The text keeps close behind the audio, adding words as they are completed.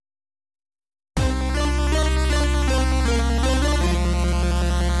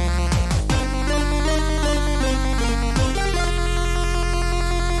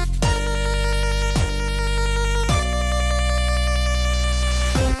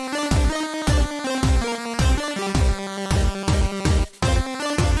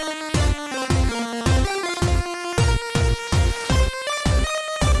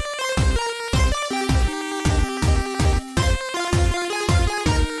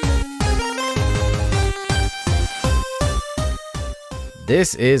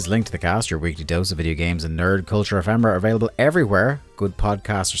This is Link to the Cast, your weekly dose of video games and nerd culture ephemera, available everywhere good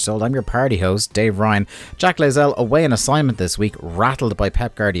podcasts are sold. I'm your party host, Dave Ryan. Jack Lazell away on assignment this week, rattled by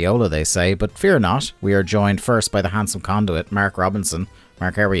Pep Guardiola, they say, but fear not, we are joined first by the handsome conduit, Mark Robinson.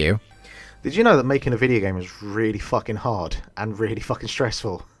 Mark, how are you? Did you know that making a video game is really fucking hard and really fucking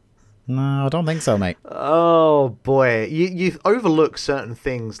stressful? No, I don't think so, mate. Oh boy, you overlook certain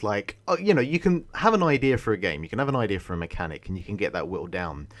things like, you can have an idea for a game, you can have an idea for a mechanic, and you can get that whittled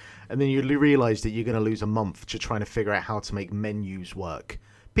down, and then you realise that you're going to lose a month to trying to figure out how to make menus work.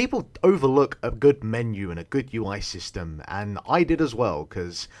 People overlook a good menu and a good UI system, and I did as well,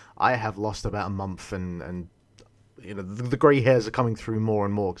 because I have lost about a month, and the grey hairs are coming through more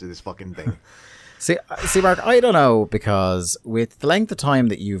and more because of this fucking thing. See, Mark, I don't know, because with the length of time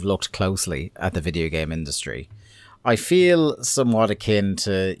that you've looked closely at the video game industry, I feel somewhat akin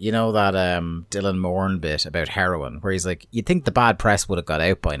to, that Dylan Morn bit about heroin, where he's like, you'd think the bad press would have got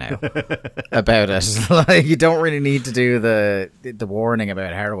out by now about it. Like, you don't really need to do the warning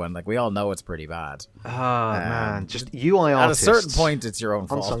about heroin. Like, we all know it's pretty bad. Man, just UI artists. At a certain point, it's your own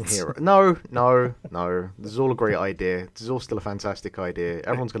fault. Unsung hero. No. This is all a great idea. This is all still a fantastic idea.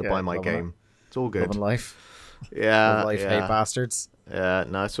 Everyone's going to buy my game. It's all good. Loving life. Yeah. Loving life, yeah. Hey bastards. Yeah,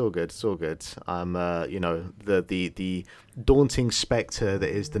 no, it's all good. It's all good. I'm, the daunting spectre that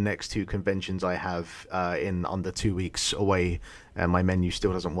is the next two conventions I have in under 2 weeks away, and my menu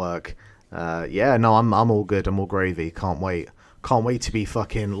still doesn't work. I'm all good. I'm all gravy. Can't wait. Can't wait to be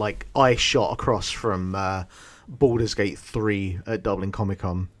fucking like eye shot across from Baldur's Gate 3 at Dublin Comic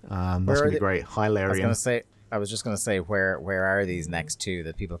Con. That's gonna be great. Hilarious. I was just going to say, where are these next two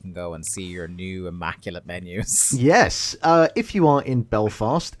that people can go and see your new immaculate menus? Yes. If you are in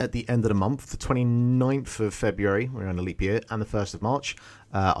Belfast at the end of the month, the 29th of February, we're on a leap year, and the 1st of March,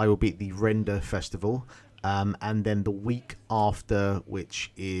 I will be at the Render Festival. And then the week after,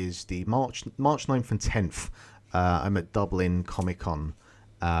 which is the March 9th and 10th, I'm at Dublin Comic Con.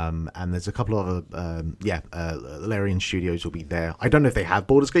 And there's a couple of other, Larian Studios will be there. I don't know if they have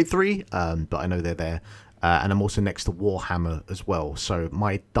Baldur's Gate 3, but I know they're there. And I'm also next to Warhammer as well. So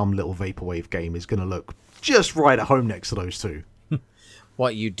my dumb little Vaporwave game is going to look just right at home next to those two.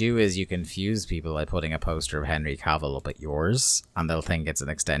 What you do is you confuse people by putting a poster of Henry Cavill up at yours, and they'll think it's an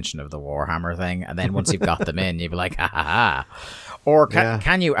extension of the Warhammer thing. And then once you've got them in, you'll be like, ha ha ha. Or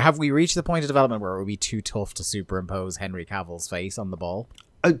have we reached the point of development where it would be too tough to superimpose Henry Cavill's face on the ball?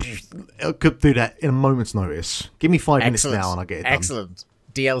 I could do that in a moment's notice. Give me 5 minutes now and I'll get it done. Excellent.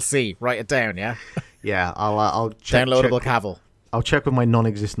 DLC, write it down, yeah? Yeah, I'll check. Downloadable Cavill. I'll check with my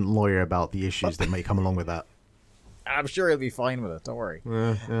non-existent lawyer about the issues that may come along with that. I'm sure he'll be fine with it, don't worry.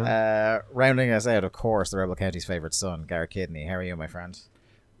 Yeah. Rounding us out, of course, the Rebel County's favourite son, Garrett Kidney. How are you, my friend?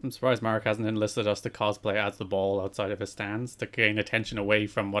 I'm surprised Mark hasn't enlisted us to cosplay as the ball outside of his stands to gain attention away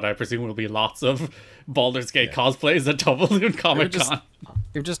from what I presume will be lots of Baldur's Gate cosplays at Dublin Comic Con.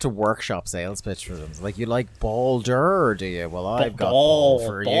 You're just a workshop sales pitch for them. Like, you like Baldur, do you? Well, I've got ball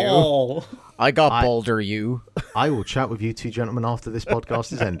for you. I got Baldur you. I will chat with you two gentlemen after this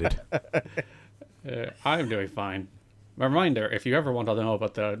podcast is ended. I'm doing fine. A reminder, if you ever want to know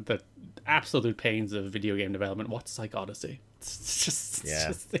about the absolute pains of video game development, watch Psych Odyssey.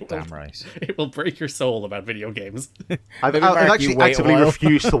 Damn right. It will break your soul about video games. I've actually actively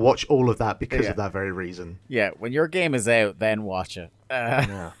refused to watch all of that because of that very reason. Yeah, when your game is out, then watch it.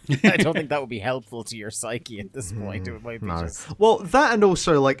 I don't think that would be helpful to your psyche at this point. It might be just... Well, that and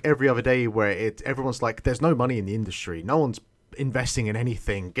also like every other day where everyone's like, there's no money in the industry. No one's investing in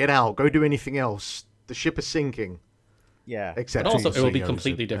anything. Get out. Go do anything else. The ship is sinking. Yeah. Except but also, it will be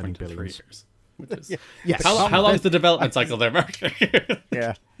completely different in 3 years. Yes. How long is the development cycle there, Mark?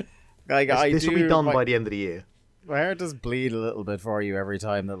 Yeah. This will be done by the end of the year. My heart does bleed a little bit for you every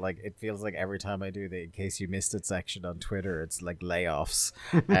time that, like, it feels like every time I do the in case you missed it section on Twitter, it's like layoffs.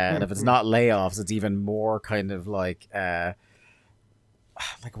 And if it's not layoffs, it's even more kind of like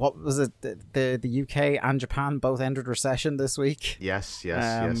what was it? The UK and Japan both entered recession this week. Yes.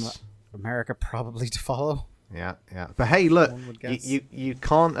 America probably to follow. Yeah. But hey, look, you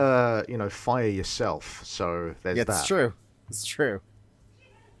can't, fire yourself. So there's that. It's true.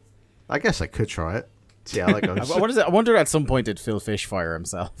 I guess I could try it. See how that goes. What is it? I wonder at some point did Phil Fish fire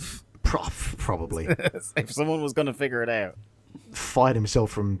himself? Probably. If someone was going to figure it out. Fired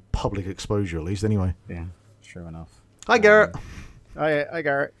himself from public exposure, at least, anyway. Yeah, true enough. Hi, Garrett. Hi,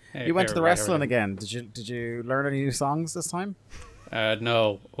 Garrett. Hey, you went to the wrestling again. Did you learn any new songs this time?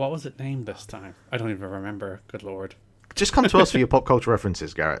 No. What was it named this time? I don't even remember. Good lord. Just come to us for your pop culture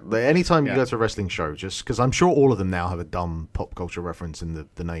references, Garrett. Anytime you go to a wrestling show, just because I'm sure all of them now have a dumb pop culture reference in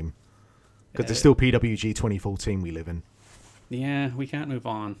the name. Because it's still PWG 2014 we live in. Yeah, we can't move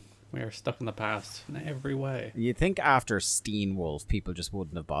on. We are stuck in the past in every way. You'd think after Steenwolf, people just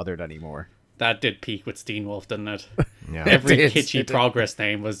wouldn't have bothered anymore. That did peak with Steenwolf, didn't it? Yeah. Every It did, kitschy it did. progress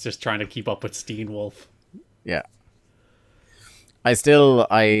name was just trying to keep up with Steenwolf. Yeah. I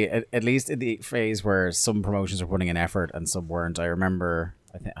at least in the phase where some promotions were putting in effort and some weren't, I remember,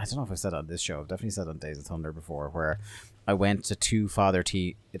 I don't know if I've said it on this show, I've definitely said it on Days of Thunder before, where I went to 2 Father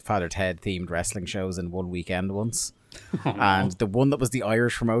Ted themed wrestling shows in one weekend once. And the one that was the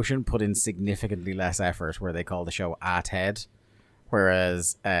Irish promotion put in significantly less effort, where they called the show A Ted,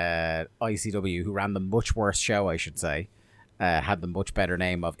 whereas ICW, who ran the much worse show, I should say, had the much better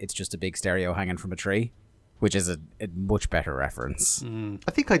name of It's Just a Big Stereo Hanging from a Tree, which is a much better reference.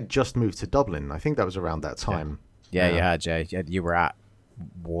 I think I just moved to Dublin. I think that was around that time. Yeah, you had, Jay. You were at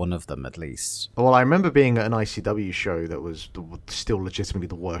one of them at least. Well, I remember being at an ICW show that was still legitimately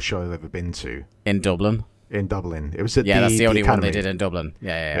the worst show I've ever been to. In Dublin? In Dublin. It was at that's the only one Academy. they did in Dublin.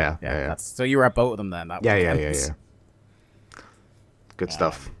 Yeah. Yeah. So you were at both of them then? That Yeah. weekend. Good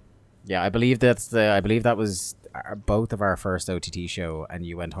stuff. Yeah, I believe that was both of our first OTT show, and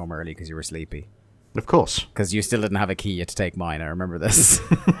you went home early because you were sleepy. Of course. Because you still didn't have a key yet to take mine. I remember this.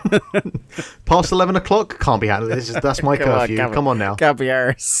 Past 11 o'clock? Can't be handled. That's my curfew. Come on now. Can't be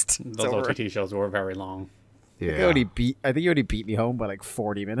arsed. Those OTT shows were very long. Yeah. I think you only beat me home by like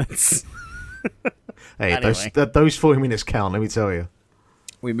 40 minutes. Hey, Anyway. those 40 minutes count, let me tell you.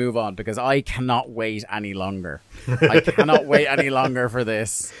 We move on because I cannot wait any longer. I cannot wait any longer for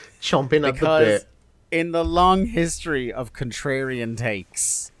this. Chomping at the Because bit. in the long history of contrarian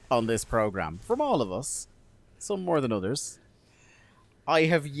takes on this program, from all of us, some more than others, I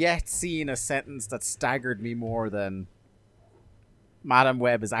have yet seen a sentence that staggered me more than Madam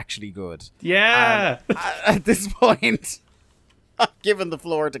Web is actually good. Yeah! At this point, I'm giving the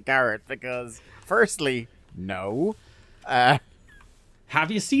floor to Garrett because, firstly, no. Have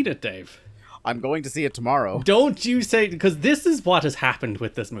you seen it, Dave? I'm going to see it tomorrow. Don't you say, because this is what has happened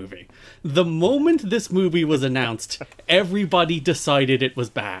with this movie. The moment this movie was announced, everybody decided it was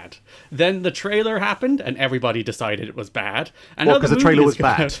bad. Then the trailer happened, and everybody decided it was bad. And Well, now because the movie trailer is was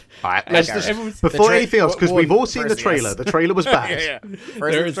coming bad. out. Alright, And everyone's- before anything else, because we've all seen the firstly, trailer. yes. The trailer was bad. yeah.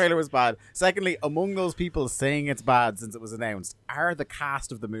 Firstly, the trailer was bad. Secondly, among those people saying it's bad since it was announced are the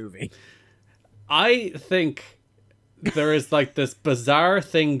cast of the movie. I think there is like this bizarre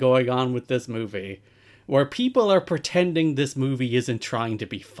thing going on with this movie where people are pretending this movie isn't trying to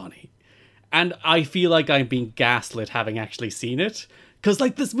be funny. And I feel like I'm being gaslit having actually seen it. Because,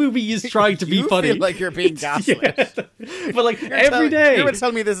 like, this movie is trying to be You funny. feel like you're being gaslit. Yeah. But, like, every day... You're going to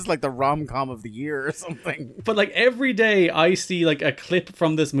tell me this is, like, the rom-com of the year or something. But, like, every day I see, like, a clip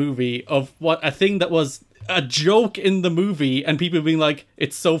from this movie of a thing that was a joke in the movie and people being like,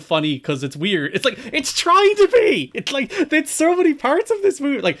 it's so funny because it's weird. It's like, it's trying to be. It's like, there's so many parts of this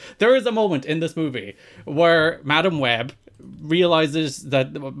movie. Like, there is a moment in this movie where Madam Web realizes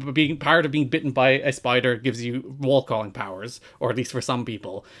that being part of being bitten by a spider gives you wall crawling powers, or at least for some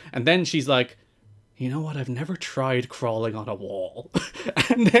people. And then she's like, you know what, I've never tried crawling on a wall.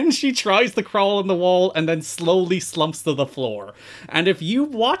 And then she tries to crawl on the wall and then slowly slumps to the floor. And if you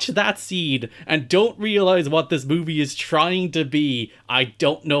watch that scene and don't realize what this movie is trying to be, I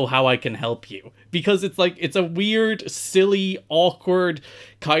don't know how I can help you. Because it's like, it's a weird, silly, awkward,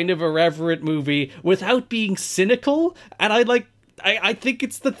 kind of irreverent movie without being cynical. And I think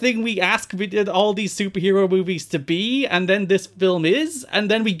it's the thing we ask all these superhero movies to be, and then this film is, and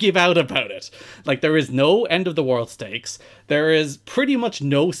then we give out about it. Like, there is no end of the world stakes. There is pretty much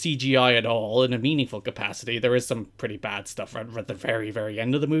no CGI at all in a meaningful capacity. There is some pretty bad stuff right at the very, very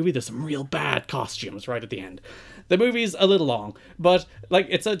end of the movie. There's some real bad costumes right at the end. The movie's a little long, but like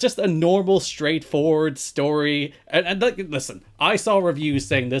it's just a normal, straightforward story. And like, listen, I saw reviews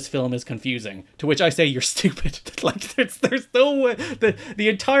saying this film is confusing, to which I say you're stupid. Like there's no way. The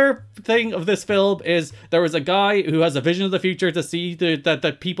entire thing of this film is there is a guy who has a vision of the future to see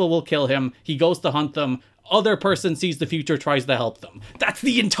that people will kill him. He goes to hunt them. Other person sees the future, tries to help them. That's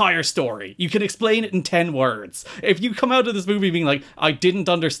the entire story. You can explain it in 10 words. If you come out of this movie being like, I didn't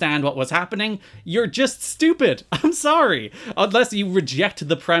understand what was happening, you're just stupid. I'm sorry. Unless you reject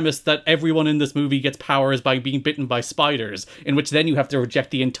the premise that everyone in this movie gets powers by being bitten by spiders, in which then you have to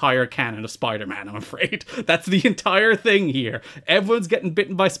reject the entire canon of Spider-Man, I'm afraid. That's the entire thing here. Everyone's getting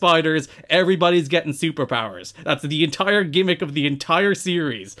bitten by spiders. Everybody's getting superpowers. That's the entire gimmick of the entire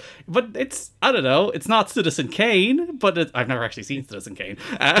series. But it's, I don't know, it's not Citizen Kane, but I've never actually seen Citizen Kane.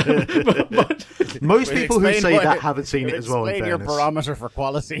 But Most people who Explain say what- that haven't seen it as well, in Explain your fairness. barometer for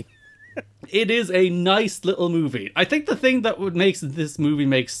quality. It is a nice little movie. I think the thing that would makes this movie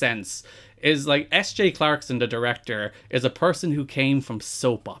make sense is like S.J. Clarkson, the director, is a person who came from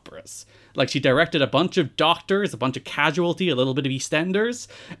soap operas. Like, she directed a bunch of Doctors, a bunch of Casualty, a little bit of EastEnders.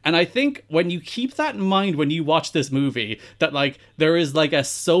 And I think when you keep that in mind when you watch this movie, that like there is like a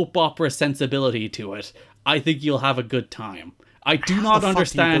soap opera sensibility to it, I think you'll have a good time. I do not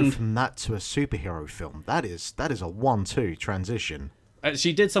understand. Do you go from that to a superhero film? That is a 1-2 transition.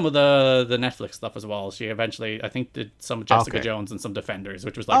 She did some of the Netflix stuff as well. She eventually, I think, did some Jessica Jones and some Defenders,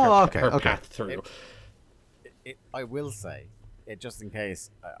 which was like her path through. I will say, just in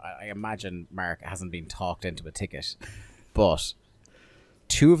case, I imagine Mark hasn't been talked into a ticket, but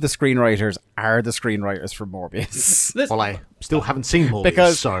 2 of the screenwriters are the screenwriters for Morbius. Well, I still haven't seen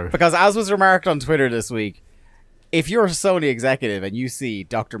Morbius, because as was remarked on Twitter this week, if you're a Sony executive and you see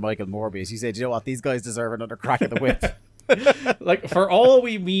Dr. Michael Morbius, you say, do you know what, these guys deserve another crack at the whip. Like, for all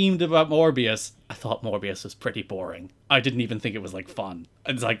we memed about Morbius, I thought Morbius was pretty boring. I didn't even think it was like fun.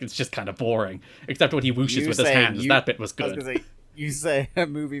 It's just kind of boring, except when he whooshes with his hands. That bit was good. You say a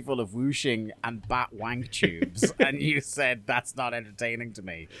movie full of whooshing and bat wank tubes, and you said that's not entertaining to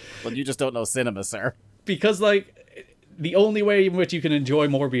me. Well, you just don't know cinema, sir. Because like the only way in which you can enjoy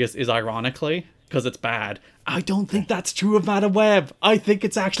Morbius is ironically, because it's bad. I don't think that's true of Madam Web. I think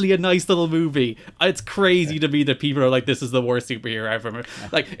it's actually a nice little movie. It's crazy to me that people are like, this is the worst superhero ever.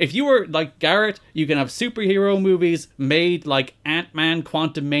 Like, if you were like Garrett, you can have superhero movies made like Ant-Man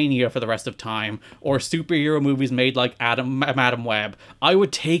Quantumania for the rest of time, or superhero movies made like Madam Web. I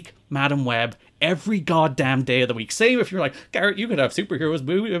would take Madam Web every goddamn day of the week. Same if you're like, Garrett, you could have superheroes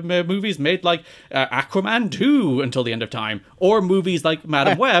movies made like Aquaman 2 until the end of time, or movies like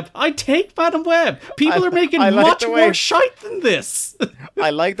Madam Web. I take Madam Web. People are making much more shite than this.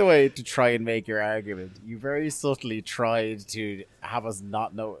 I like the way, to try and make your argument, you very subtly tried to have us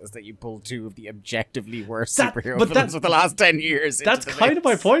not notice that you pulled 2 of the objectively worst superhero films of the last 10 years. That's kind of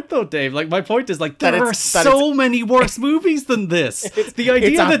my point, though, Dave. Like, my point is, like, there are so many worse movies than this. The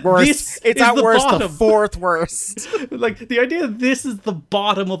idea that this is the bottom, the 4th worst. Like, the idea that this is the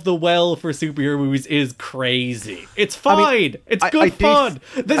bottom of the well for superhero movies is crazy. It's fine. It's good fun.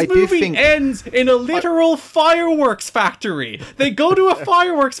 This movie ends in a literal fireworks factory. They go to a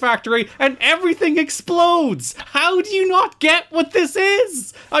fireworks factory and everything explodes. How do you not get what this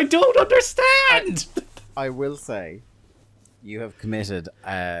is? I don't understand. I will say, you have committed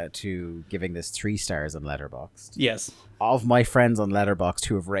to giving this 3 stars on Letterboxd. Yes. Of my friends on Letterboxd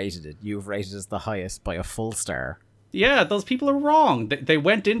who have rated it, you have rated it the highest by a full star. Yeah, those people are wrong. They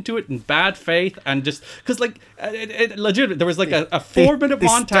went into it in bad faith and just... Because, like, legit, there was, like, a 4-minute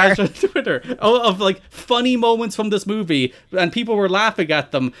montage on Twitter of, like, funny moments from this movie, and people were laughing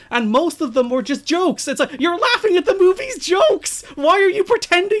at them, and most of them were just jokes. It's like, you're laughing at the movie's jokes! Why are you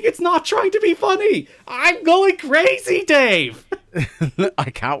pretending it's not trying to be funny? I'm going crazy, Dave! I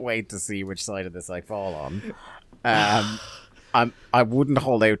can't wait to see which side of this I fall on. I wouldn't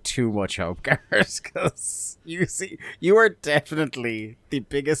hold out too much hope, Garrett, because you are definitely the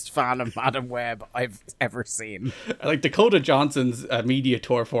biggest fan of Madam Web I've ever seen. Like, Dakota Johnson's media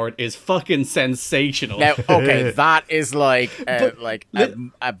tour for it is fucking sensational. Now, okay, that is like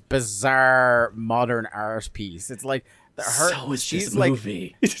a bizarre modern art piece. It's like so is this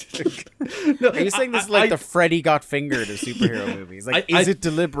movie. No, are you saying this is like the Freddy Got Fingered of superhero movies? Like, is it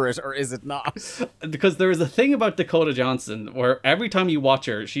deliberate or is it not? Because there is a thing about Dakota Johnson where every time you watch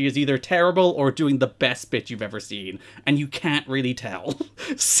her, she is either terrible or doing the best bit you've ever seen, and you can't really tell.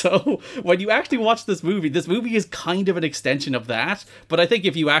 So when you actually watch this movie is kind of an extension of that. But I think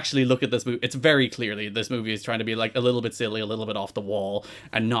if you actually look at this movie, it's very clearly this movie is trying to be like a little bit silly, a little bit off the wall,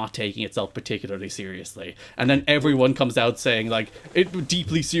 and not taking itself particularly seriously. And then everyone comes out saying like, it was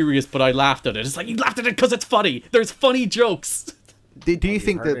deeply serious, but I laughed at it. It's like, you laughed at it because it's funny. There's funny jokes. Do you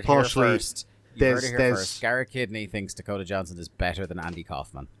think that partially there's Garrett Kidney thinks Dakota Johnson is better than Andy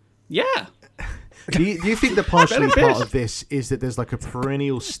Kaufman? Yeah. Do you think that partially part of this is that there's like a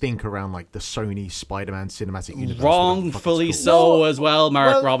perennial stink around like the Sony Spider-Man cinematic universe? Wrongfully so as well,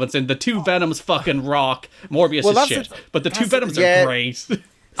 Mark Robinson. The 2 Venoms fucking rock. Morbius is shit, but the 2 Venoms are great.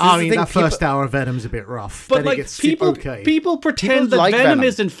 I mean, that first hour of Venom's a bit rough. But like, people pretend that like Venom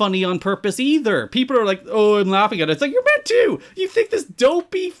isn't funny on purpose either. People are like, oh, I'm laughing at it. It's like, you're meant to. You think this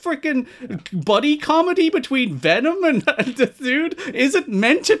dopey freaking buddy comedy between Venom and the dude isn't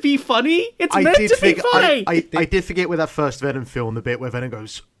meant to be funny? It's meant to be funny. I did forget with that first Venom film, the bit where Venom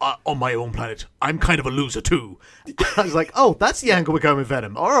goes, on my own planet, I'm kind of a loser too. I was like, oh, that's the angle we're going with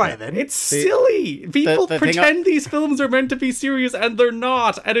Venom. All right, then. It's silly. People pretend these films are meant to be serious and they're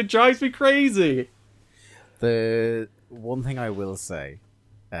not. And it drives me crazy. The one thing I will say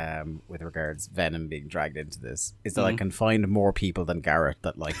with regards Venom being dragged into this is that I can find more people than Garrett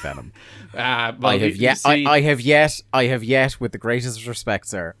that like Venom. I have yet, with the greatest respect,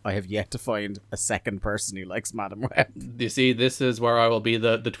 sir, I have yet to find a second person who likes Madam Web. You see, this is where I will be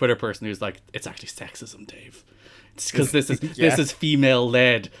the Twitter person who's like, it's actually sexism, Dave. It's because this is female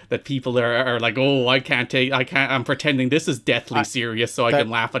led that people are like, oh, I'm pretending this is deathly serious so I can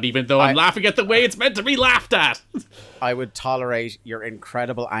laugh at, even though I'm laughing at the way it's meant to be laughed at. I would tolerate your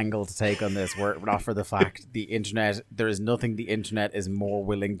incredible angle to take on this were it not for the fact the internet, there is nothing the internet is more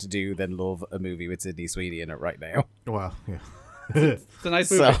willing to do than love a movie with Sydney Sweeney in it right now. Well, yeah. It's a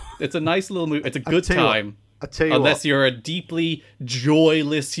nice movie. It's a nice little movie. It's a good time. Unless you're a deeply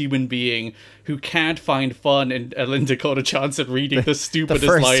joyless human being who can't find fun in Ellen Dakota Johnson reading the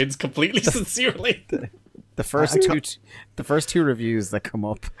stupidest lines completely sincerely. The first two reviews that come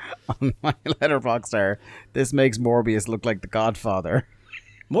up on my letterbox are, this makes Morbius look like The Godfather.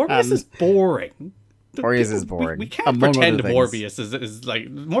 Morbius is boring. Morbius is boring. We can't pretend Morbius is like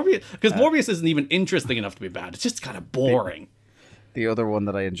Morbius, because Morbius isn't even interesting enough to be bad. It's just kind of boring. The other one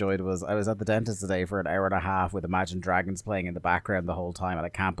that I enjoyed was I was at the dentist today for an hour and a half with Imagine Dragons playing in the background the whole time, and I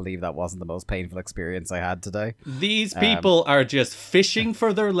can't believe that wasn't the most painful experience I had today. These people are just fishing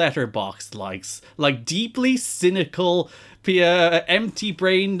for their letterbox likes, like deeply cynical,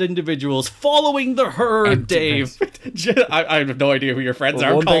 empty-brained individuals following the herd, Dave. I have no idea who your friends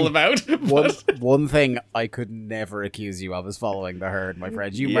are calling about. One thing I could never accuse you of is following the herd, my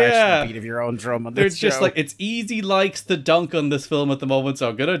friend. You march to the beat of your own drum on this show. They're just like, it's easy likes to dunk on this film at the moment, so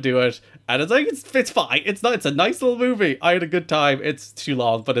I'm gonna do it. And it's like, it's fine. It's a nice little movie. I had a good time. It's too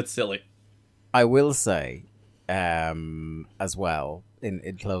long, but it's silly. I will say, as well,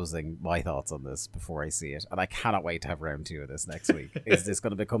 in closing, my thoughts on this before I see it, and I cannot wait to have round 2 of this next week. Is this going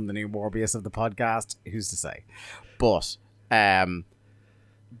to become the new Morbius of the podcast? Who's to say? But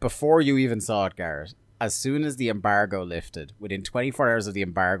before you even saw it, Garrett, as soon as the embargo lifted, within 24 hours of the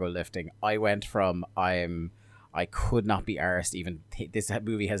embargo lifting, I went from I could not be arsed, even this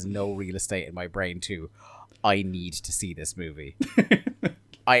movie has no real estate in my brain, to I need to see this movie.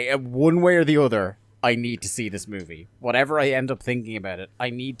 One way or the other, I need to see this movie. Whatever I end up thinking about it,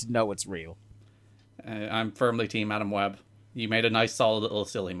 I need to know it's real. I'm firmly team Madam Web. You made a nice, solid little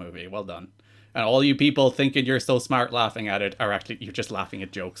silly movie. Well done. And all you people thinking you're so smart laughing at it are actually, you're just laughing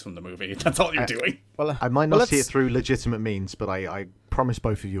at jokes from the movie. That's all you're doing. Well, I might not see it through legitimate means, but I promise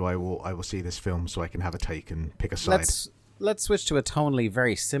both of you I will see this film so I can have a take and pick a side. Let's switch to a tonally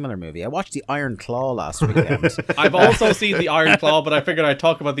very similar movie. I watched The Iron Claw last weekend. I've also seen The Iron Claw, but I figured I'd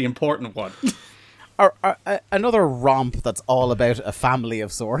talk about the important one. Another romp that's all about a family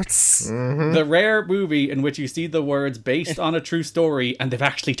of sorts. Mm-hmm. The rare movie in which you see the words based on a true story and they've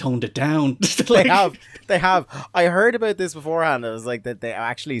actually toned it down. They have. I heard about this beforehand. It was like that they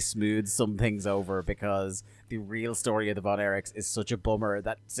actually smoothed some things over because the real story of the Von Erichs is such a bummer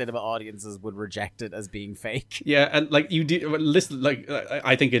that cinema audiences would reject it as being fake. Yeah, and like you do listen, like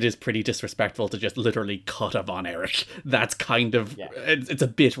I think it is pretty disrespectful to just literally cut a Von Erich. That's kind of it's a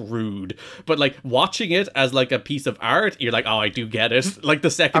bit rude. But like watching it as like a piece of art, you're like, oh, I do get it. Like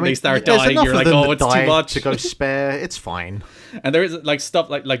the second they start dying, you're like, oh, it's too much to go spare. It's fine. And there is like stuff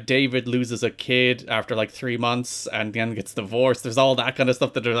like David loses a kid after like 3 months and then gets divorced. There's all that kind of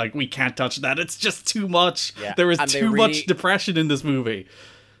stuff that they're like, we can't touch that. It's just too much. Yeah. There is too much depression in this movie.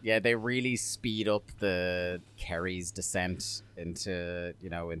 Yeah, they really speed up the Kerry's descent into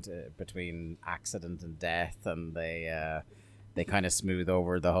between accident and death, and they kind of smooth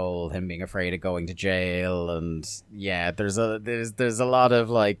over the whole him being afraid of going to jail, and there's a lot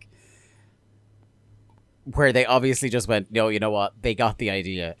of like where they obviously just went, no, you know what? They got the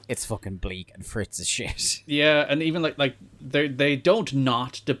idea. It's fucking bleak and Fritz is shit. Yeah, and even like they don't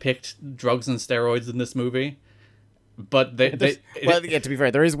not depict drugs and steroids in this movie, but to be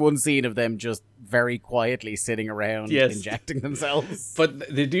fair, there is one scene of them just very quietly sitting around injecting themselves. But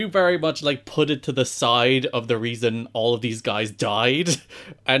they do very much like put it to the side of the reason all of these guys died,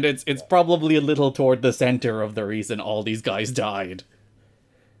 and it's probably a little toward the center of the reason all these guys died.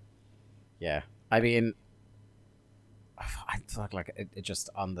 Yeah, I mean, I thought like it just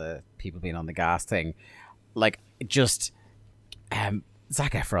on the people being on the gas thing, like just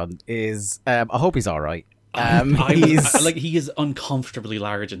Zac Efron is I hope he's all right. He is uncomfortably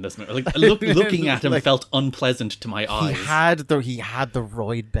large in this movie. Like looking at him felt unpleasant to my eyes. He had the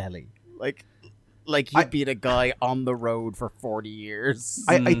roid belly. Like he'd been a guy on the road for 40 years.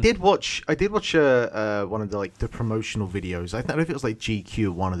 I did watch one of the promotional videos. I don't know if it was like GQ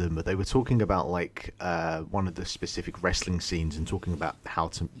or one of them, but they were talking about like one of the specific wrestling scenes and talking about how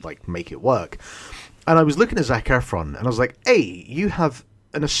to like make it work. And I was looking at Zac Efron and I was like, hey, you have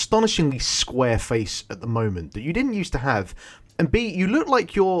an astonishingly square face at the moment that you didn't used to have. And B, you look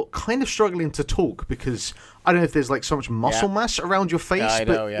like you're kind of struggling to talk because I don't know if there's like so much muscle mass around your face,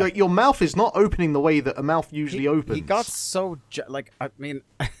 like, your mouth is not opening the way that a mouth usually opens. He got so I mean,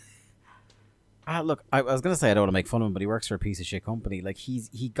 look, I was gonna say I don't want to make fun of him, but he works for a piece of shit company. Like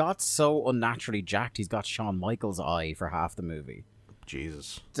he got so unnaturally jacked. He's got Shawn Michaels' eye for half the movie.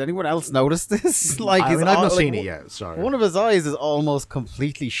 Jesus. Did anyone else notice this? Like, I've not seen it yet. Sorry. One of his eyes is almost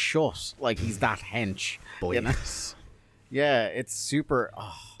completely shut. Like he's that hench. Boy. You know? Yeah, it's super.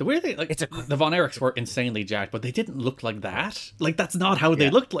 Oh. The weird thing, like, the Von Erichs were insanely jacked, but they didn't look like that. Like, that's not how they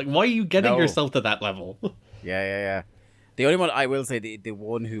looked. Like, why are you getting yourself to that level? Yeah. The only one I will say, the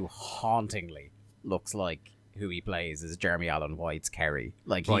one who hauntingly looks like who he plays is Jeremy Allen White's Kerry.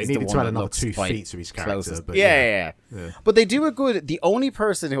 Like, he's he the needed one to add that another looks 2 quite feet to his character. closest. But yeah. But they do a good. The only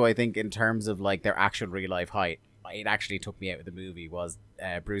person who I think, in terms of like their actual real life height, it actually took me out of the movie was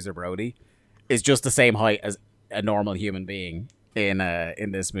Bruiser Brody. Is just the same height as a normal human being in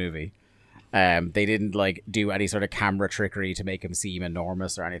this movie. They didn't like do any sort of camera trickery to make him seem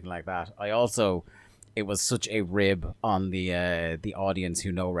enormous or anything like that. It was such a rib on the audience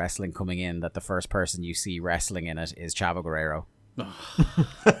who know wrestling coming in that the first person you see wrestling in it is Chavo Guerrero. Yes,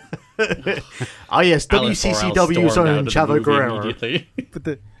 WCCW's own Chavo Guerrero.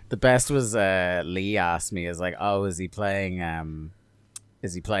 But the best was Lee asked me, is like, oh, is he playing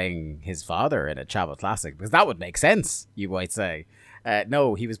his father in a Chavo Classic? Because that would make sense, you might say.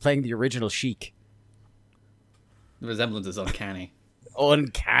 No, he was playing the original Sheik. The resemblance is uncanny.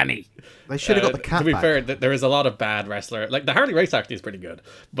 Uncanny. They should have got the cat To be back. fair, there is a lot of bad wrestler. Like, the Harley Race actually is pretty good.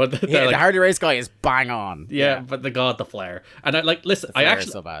 But the Harley Race guy is bang on. Yeah, but the Flair. And listen, I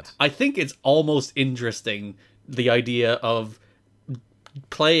actually so bad. I think it's almost interesting, the idea of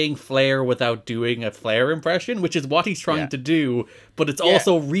playing Flair without doing a Flair impression, which is what he's trying to do, but it's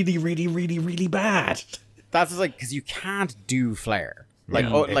also really, really, really, really bad. That's like, because you can't do Flair. Like,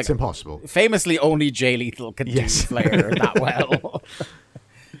 It's impossible. Famously, only Jay Lethal can do Flair that well.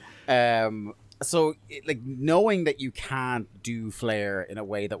 So, like, knowing that you can't do Flair in a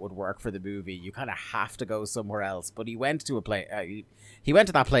way that would work for the movie, you kind of have to go somewhere else. But he went to a place. He went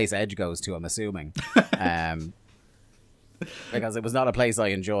to that place Edge goes to, I'm assuming. Because it was not a place I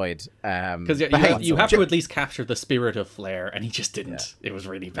enjoyed. Because you have to at least capture the spirit of Flair, and he just didn't. It was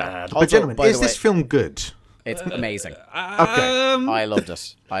really bad. But gentlemen, is this film good? It's amazing. Okay. I loved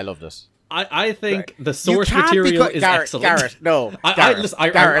it. I think the source material is excellent. Garrett, no. I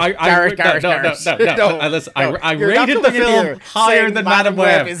rated the film higher than Madam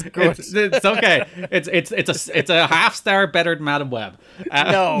Web. Is good. It's okay. It's a half star better than Madam Web.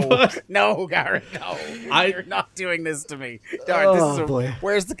 No, Garrett, no. You're not doing this to me. Darn, boy.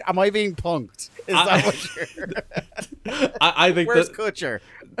 Am I being punked? Is that what you're? I think where's Kutcher?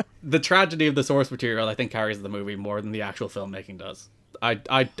 The tragedy of the source material, I think, carries the movie more than the actual filmmaking does.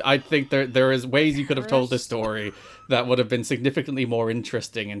 I think there is ways you could have told this story that would have been significantly more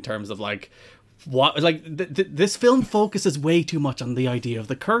interesting in terms of like what this film focuses way too much on the idea of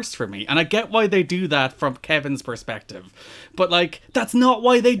the curse for me, and I get why they do that from Kevin's perspective, but like that's not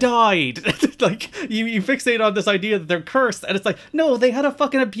why they died. Like you fixate on this idea that they're cursed, and it's like, no, they had a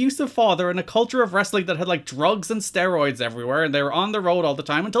fucking abusive father and a culture of wrestling that had like drugs and steroids everywhere, and they were on the road all the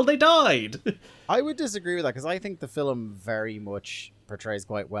time until they died. I would disagree with that, because I think the film very much portrays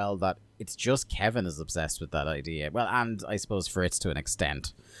quite well that it's just Kevin is obsessed with that idea. Well, and I suppose Fritz to an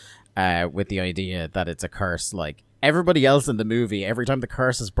extent, with the idea that it's a curse. Like, everybody else in the movie, every time the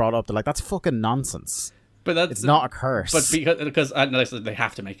curse is brought up, they're like, that's fucking nonsense. But it's not a curse. But because they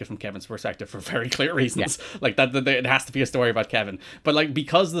have to make it from Kevin's perspective for very clear reasons. Yeah. Like that it has to be a story about Kevin. But like,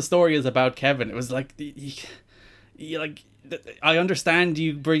 because the story is about Kevin, it was like, like, I understand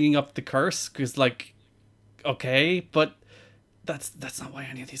you bringing up the curse, because like, okay, but that's not why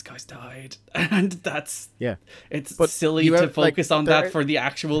any of these guys died, and it's silly to focus on that for the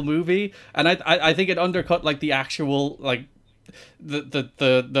actual movie, and I think it undercut like the actual like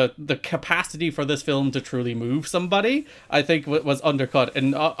the capacity for this film to truly move somebody. I think was undercut,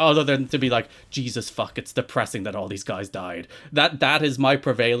 and other than to be like, Jesus fuck, it's depressing that all these guys died. That is my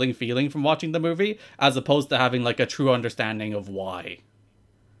prevailing feeling from watching the movie, as opposed to having like a true understanding of why.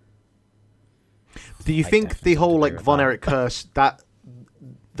 Do you think the whole like Von Erich curse, that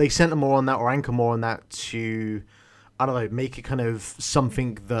they center more on that or anchor more on that to, I don't know, make it kind of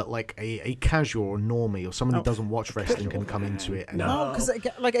something that like a casual or normie or someone who doesn't watch wrestling can come into it? No, because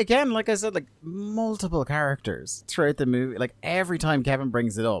like I said, like multiple characters throughout the movie. Like every time Kevin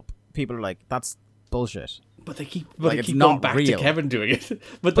brings it up, people are like, "That's bullshit." But they keep, it's going not back real. to Kevin doing it.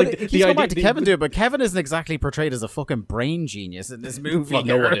 But But like he's the going idea, back to Kevin doing it, but Kevin isn't exactly portrayed as a fucking brain genius in this movie. well,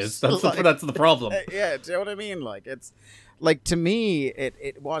 no one Garrett. is. That's Like, that's the problem. yeah, do you know what I mean? Like, it's like, to me,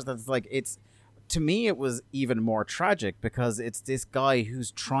 it was that's like it's to me it was even more tragic because it's this guy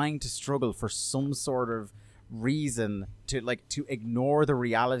who's trying to struggle for some sort of reason to ignore the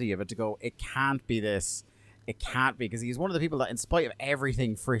reality of it, to go, it can't be this, it can't be, because he's one of the people that, in spite of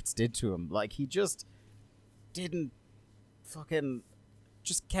everything Fritz did to him, like, he just didn't fucking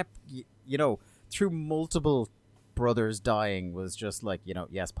just kept, through multiple brothers dying, was just like,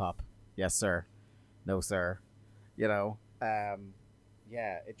 yes, Pop, yes, sir, no, sir, yeah,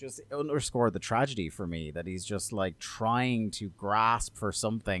 it just underscored the tragedy for me that he's just like trying to grasp for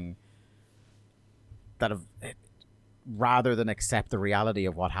something that rather than accept the reality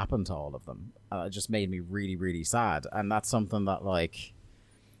of what happened to all of them. It just made me really, really sad. And that's something that, like,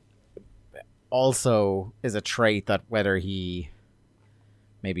 also is a trait that, whether he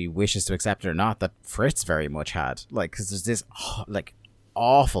maybe wishes to accept it or not, that Fritz very much had. Like, because there's this like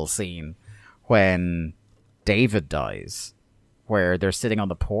awful scene when David dies, where they're sitting on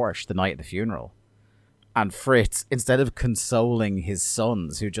the porch the night of the funeral, and Fritz, instead of consoling his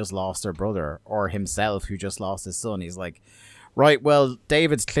sons who just lost their brother, or himself who just lost his son, he's like, right, well,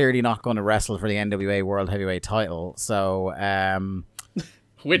 David's clearly not going to wrestle for the NWA World Heavyweight title, so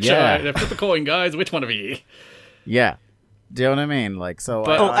Which yeah. flip the coin, guys. Which one of you? Yeah. Do you know what I mean? Like, so.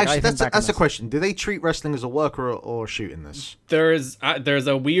 But- Actually, I think that's a question. Do they treat wrestling as a work or a shoot in this? There's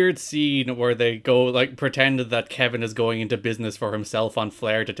a weird scene where they go, like, pretend that Kevin is going into business for himself on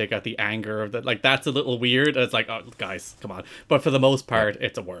Flair to take out the anger of that. Like, that's a little weird. It's like, oh, guys, come on. But for the most part,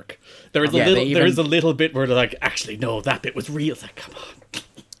 it's a work. There is a little bit where they're like, actually, no, that bit was real. It's like, come on.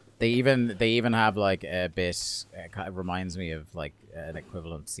 They even have, like, a bit. It kind of reminds me of, like, an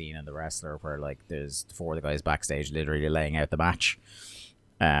equivalent scene in The Wrestler where, like, there's four of the guys backstage literally laying out the match.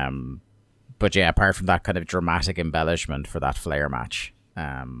 But yeah, apart from that kind of dramatic embellishment for that Flair match,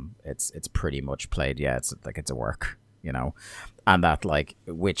 it's pretty much played. Yeah, it's like it's a work, and that, like,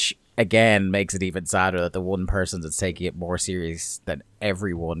 which again makes it even sadder that the one person that's taking it more serious than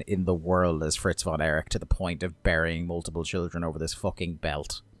everyone in the world is Fritz von Erich, to the point of burying multiple children over this fucking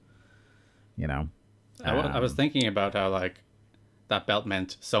belt. I was thinking about how, like, that belt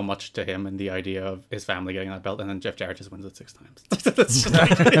meant so much to him and the idea of his family getting that belt, and then Jeff Jarrett just wins it 6 times. That's just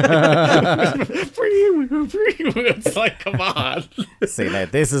like, it's like, come on. See, now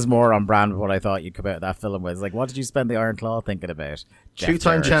this is more on brand with what I thought you'd come out of that film with. Like, what did you spend the Iron Claw thinking about?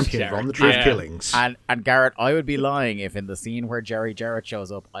 Two-time champion Jarrett. from the Truth Yeah. Killings. And Garrett, I would be lying if in the scene where Jerry Jarrett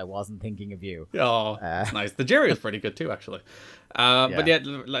shows up, I wasn't thinking of you. Oh, that's nice. The Jerry was pretty good too, actually. But yeah,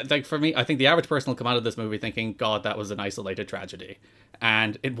 like, for me, I think the average person will come out of this movie thinking, God, that was an isolated tragedy.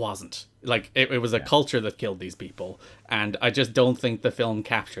 And it wasn't. Like, it was a culture that killed these people. And I just don't think the film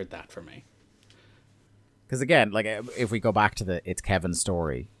captured that for me. Because again, like, if we go back to it's Kevin's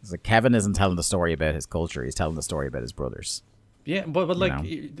story, it's like Kevin isn't telling the story about his culture, he's telling the story about his brothers. Yeah, but like,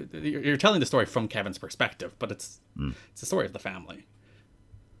 you're telling the story from Kevin's perspective, but it's the story of the family.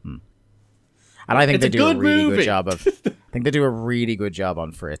 And I think It's they a do a good really movie. good job of. I think they do a really good job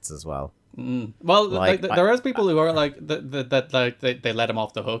on Fritz as well. Well, Like, there is people who are like that like they let him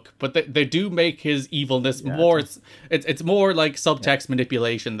off the hook, but they do make his evilness more. It's more like subtext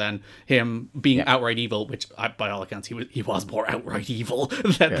manipulation than him being outright evil, which by all accounts he was more outright evil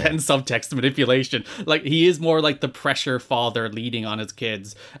than subtext manipulation. Like, he is more like the pressure father leading on his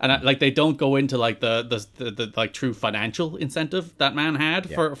kids, and like, they don't go into like the like true financial incentive that man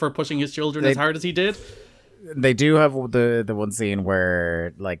had for pushing his children as hard as he did. They do have the one scene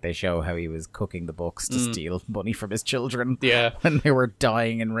where, like, they show how he was cooking the books to steal money from his children. Yeah, when they were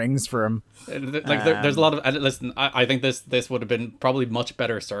dying in rings for him. Like, there's a lot of, and listen, I think this would have been probably much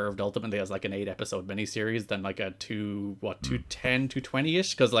better served ultimately as like an 8-episode miniseries than like a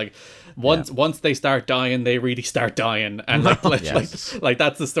 220-ish, because like once they start dying, they really start dying, and like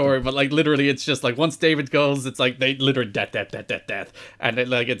that's the story. But like, literally, it's just like, once David goes, it's like they literally death, and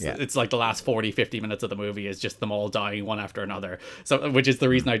it's like the last 40-50 minutes of the movie is just them all dying one after another. So, which is the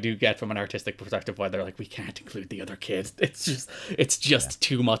reason I do get from an artistic perspective why they're like, we can't include the other kids. It's just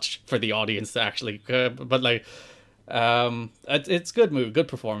too much for the audience to actually. But like, it's good movie, good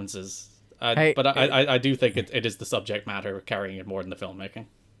performances. But I do think it is the subject matter carrying it more than the filmmaking.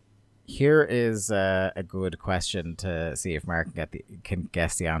 Here is a good question to see if Mark can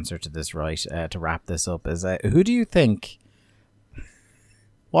guess the answer to this right. To wrap this up, is who do you think?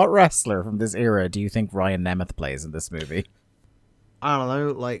 What wrestler from this era do you think Ryan Nemeth plays in this movie? I don't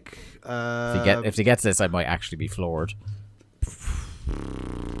know, like... if he gets this, I might actually be floored.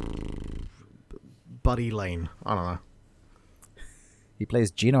 Buddy Lane. I don't know. He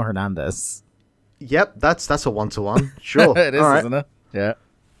plays Gino Hernandez. Yep, that's a 1-to-1. Sure. It is, All right. isn't it? Yeah.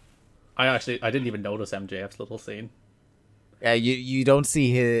 I didn't even notice MJF's little scene. Yeah, you don't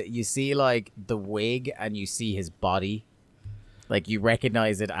see you see like the wig and you see his body. Like you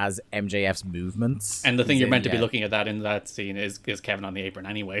recognize it as MJF's movements. And the thing you're meant to be looking at that in that scene is Kevin on the apron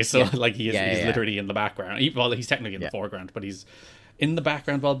anyway. So like he's literally in the background. Well, he's technically in the foreground, but he's in the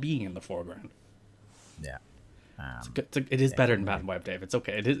background while being in the foreground. Yeah. It is better than Madam Web, Dave. It's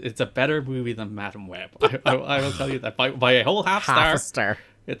okay. It's a better movie than Madam Web. I will tell you that by a whole half a star.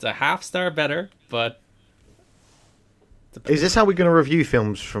 It's a half star better, but... Is this how we're going to review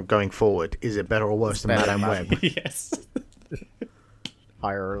films from going forward? Is it better or worse than Madame Web? Yes.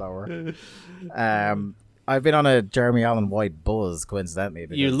 Higher or lower. I've been on a Jeremy Allen White buzz, coincidentally.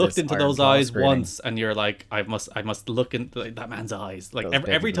 You looked into those eyes once, and you're like, I must look into that man's eyes. Like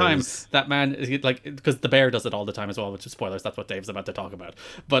every time that man, like, because the bear does it all the time as well, which is spoilers. That's what Dave's about to talk about.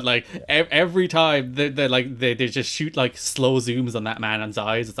 But like every time they just shoot like slow zooms on that man's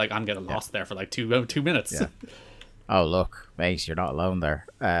eyes. It's like I'm getting lost there for like 2 minutes. Yeah. Oh look, mate, you're not alone there.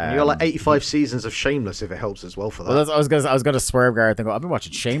 You got like 85 seasons of Shameless if it helps as well for that. Well, I was gonna swerve Gareth and go, I've been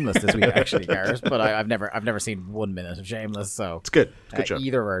watching Shameless this week actually, Gareth, but I've never seen 1 minute of Shameless, so it's good. Good job.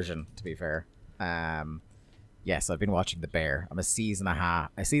 Either version, to be fair. Yes, I've been watching The Bear. I'm a season and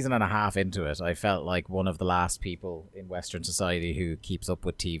a half into it. I felt like one of the last people in Western society who keeps up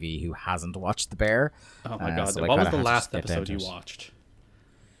with TV who hasn't watched The Bear. Oh my god! So what was the last episode you watched?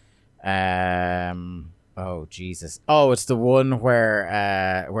 Oh Jesus! Oh, it's the one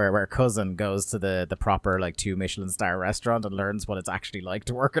where cousin goes to the proper like 2 Michelin star restaurant and learns what it's actually like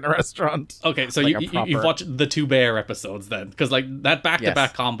to work in a restaurant. Okay, so like you've watched the 2 Bear episodes then, because like that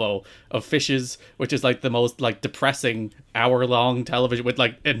back-to-back combo of Fishes, which is like the most like depressing hour-long television with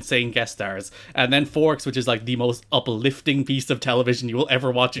like insane guest stars, and then Forks, which is like the most uplifting piece of television you will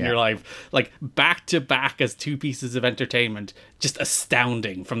ever watch in your life, like back-to-back as 2 pieces of entertainment, just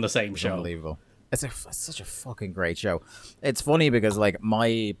astounding from the same show. Unbelievable. It's such a fucking great show. It's funny because like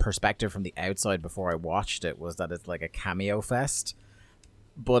my perspective from the outside before I watched it was that it's like a cameo fest.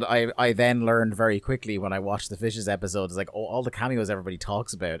 But I then learned very quickly when I watched the Fishes episode, it's like all the cameos everybody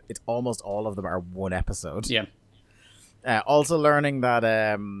talks about, it's almost all of them are 1 episode. Yeah. Also learning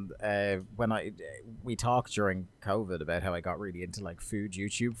that when we talked during COVID about how I got really into like food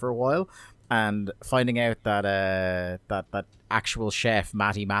YouTube for a while, and finding out that that actual chef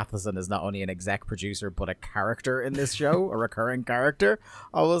Matty Matheson is not only an exec producer but a character in this show, a recurring character,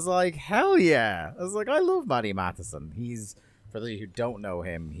 I was like, hell yeah! I was like, I love Matty Matheson. He's, for those of you who don't know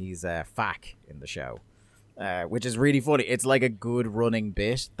him, he's Fack in the show. Which is really funny. It's like a good running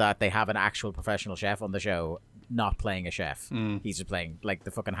bit that they have an actual professional chef on the show not playing a chef. He's just playing like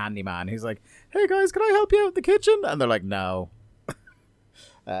the fucking handyman who's like, hey guys, can I help you out in the kitchen? And they're like, no.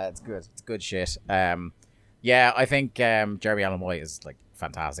 It's good. It's good shit. Yeah, I think Jeremy Allen White is like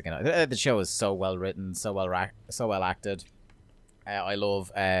fantastic. And the show is so well written, so well acted. I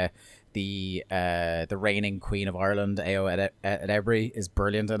love the reigning Queen of Ireland, Ayo Edebri, is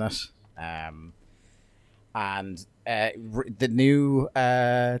brilliant in it. And the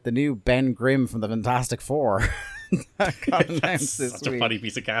new Ben Grimm from the Fantastic Four got announced this such week. A funny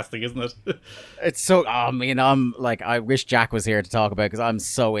piece of casting, isn't it? It's so. I mean, I'm like, I wish Jack was here to talk about, because I'm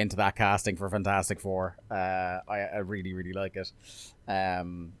so into that casting for Fantastic Four. I really really like it.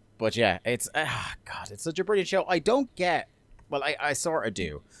 But yeah, it's God, it's such a brilliant show. I don't get. Well, I sort of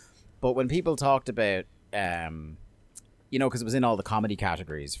do, but when people talked about you know, because it was in all the comedy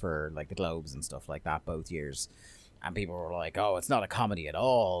categories for like the Globes and stuff like that both years, and people were like, oh, it's not a comedy at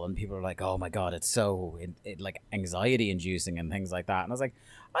all, and people were like, oh my god, it's so like anxiety inducing and things like that. And I was like,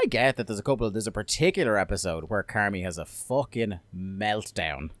 I get that there's a particular episode where Carmi has a fucking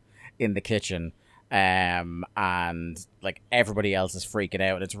meltdown in the kitchen, and like everybody else is freaking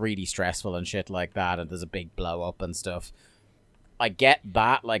out and it's really stressful and shit like that, and there's a big blow up and stuff. I get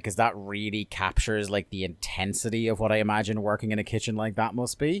that, like, because that really captures like the intensity of what I imagine working in a kitchen like that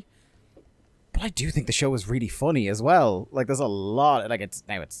must be. But I do think the show is really funny as well. Like, there's a lot, like, it's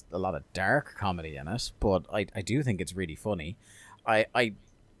a lot of dark comedy in it, but I do think it's really funny.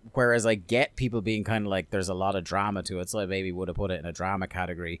 Whereas I get people being kind of like, there's a lot of drama to it, so I maybe would have put it in a drama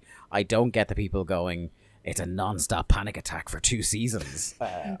category. I don't get the people going, it's a non-stop panic attack for 2 seasons.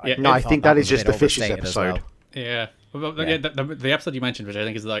 I think that is just the Fishes episode. Yeah. The episode you mentioned, which I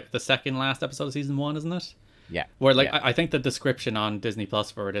think is like the second last episode of season 1, isn't it? Yeah. Where like Yeah. I think the description on Disney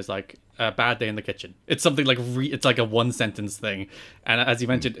Plus for it is like a bad day in the kitchen. It's something like it's like a one sentence thing, and as you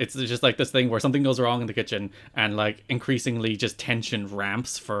mentioned, it's just like this thing where something goes wrong in the kitchen, and like increasingly just tension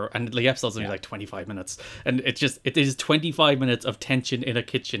ramps and the episode's only like 25 minutes, and it is 25 minutes of tension in a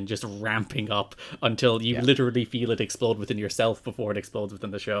kitchen just ramping up until you literally feel it explode within yourself before it explodes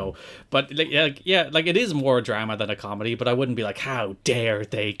within the show. But like it is more drama than a comedy, but I wouldn't be like, how dare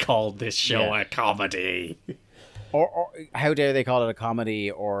they call this show a comedy. Or how dare they call it a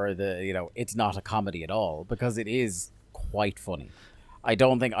comedy, or it's not a comedy at all, because it is quite funny. I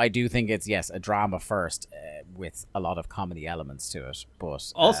do think it's, yes, a drama first, with a lot of comedy elements to it.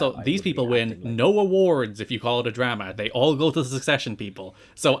 But also, these people win no awards if you call it a drama. They all go to the Succession people.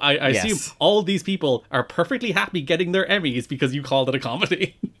 So I assume all these people are perfectly happy getting their Emmys because you called it a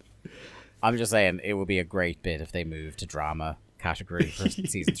comedy. I'm just saying, it would be a great bit if they moved to drama category for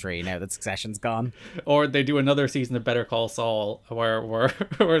season 3 now that Succession's gone. Or they do another season of Better Call Saul where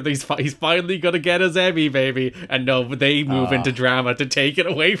he's finally gonna get his Emmy, baby, and they move into drama to take it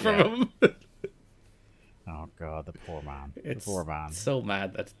away from him. Oh god, the poor man. It's the poor man. So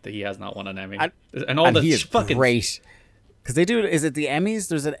mad that he has not won an Emmy, and he is fucking great, because they do. Is it the Emmys?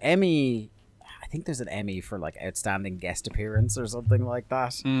 There's an Emmy. I think there's an Emmy for like outstanding guest appearance or something like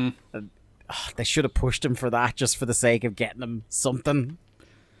that. They should have pushed him for that, just for the sake of getting him something.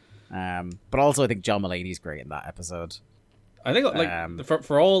 But also, I think John Mulaney's great in that episode. I think like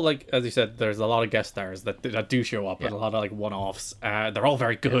for all, like as you said, there's a lot of guest stars that do show up, and a lot of like one-offs. They're all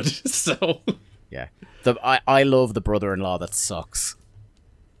very good. So yeah, I love the brother-in-law that sucks.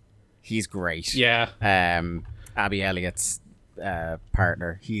 He's great. Yeah. Abby Elliott's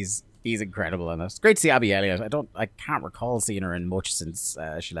partner. He's incredible in it. It's great to see Abby Elliott. I can't recall seeing her in much since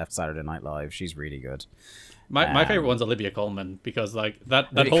she left Saturday Night Live. She's really good. My favorite one's Olivia Colman, because like that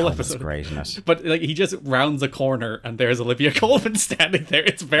whole episode is great, isn't it? But like he just rounds a corner and there's Olivia Colman standing there.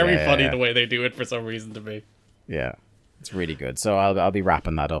 It's very funny the way they do it for some reason to me. Yeah, it's really good. So I'll be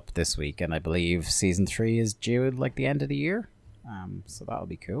wrapping that up this week, and I believe season 3 is due at like the end of the year. So that'll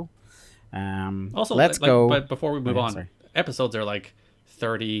be cool. Also, let's go. But before we move on, sorry. Episodes are like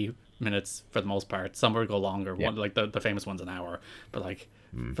 30 minutes for the most part. Some will go longer. One, like the famous one's an hour, but like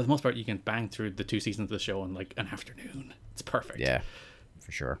for the most part, you can bang through the 2 seasons of the show in like an afternoon. It's perfect. Yeah,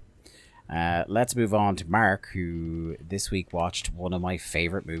 for sure. Let's move on to Mark, who this week watched one of my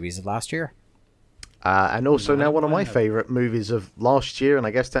favorite movies of last year. And also now one of my favorite movies of last year, and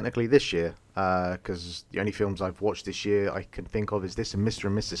I guess technically this year, because the only films I've watched this year I can think of is this and Mr.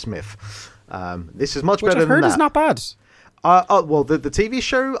 and Mrs. Smith. This is much better than that. Which I've heard is not bad. Well, the TV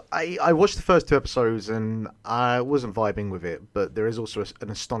show, I watched the first 2 episodes and I wasn't vibing with it, but there is also an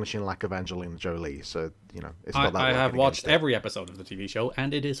astonishing lack of Angelina Jolie, so, it's not that I have watched every episode of the TV show,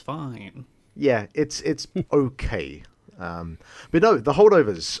 and it is fine. Yeah, it's okay. But no, The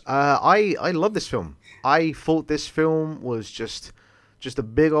Holdovers, I love this film. I thought this film was just a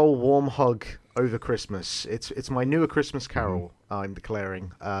big old warm hug over Christmas. It's my newer Christmas Carol, I'm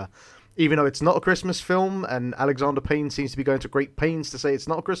declaring. Even though it's not a Christmas film, and Alexander Payne seems to be going to great pains to say it's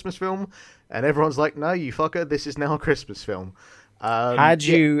not a Christmas film, and everyone's like, no, you fucker, this is now a Christmas film. Have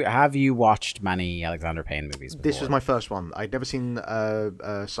you watched many Alexander Payne movies before? This was my first one. I'd never seen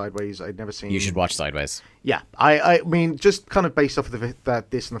Sideways. I'd never seen... You should watch Sideways. Yeah. I mean, just kind of based off of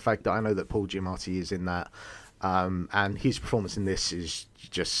this and the fact that I know that Paul Giamatti is in that, and his performance in this is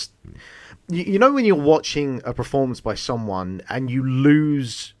just... You know when you're watching a performance by someone and you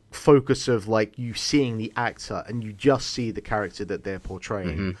lose focus of like you seeing the actor and you just see the character that they're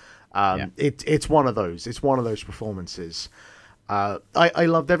portraying. It's one of those. It's one of those performances. I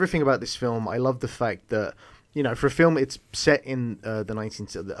loved everything about this film. I love the fact that, for a film, it's set in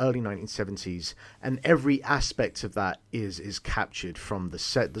the early 1970s, and every aspect of that is captured, from the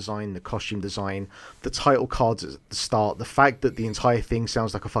set design, the costume design, the title cards at the start, the fact that the entire thing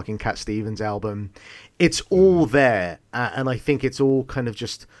sounds like a fucking Cat Stevens album. It's all there, and I think it's all kind of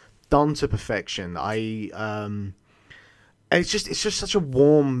just done to perfection. It's just such a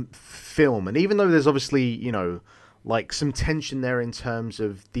warm film, and even though there's obviously like some tension there in terms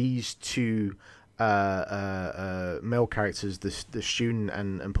of these 2 male characters, the student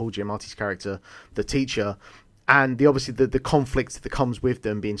and Paul Giamatti's character, the teacher, and obviously the conflict that comes with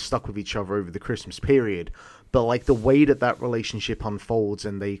them being stuck with each other over the Christmas period. But like the way that relationship unfolds,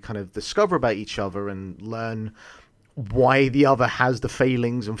 and they kind of discover about each other and learn why the other has the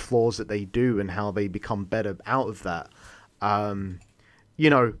failings and flaws that they do, and how they become better out of that.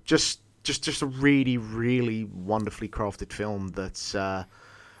 Just a really, really wonderfully crafted film that's,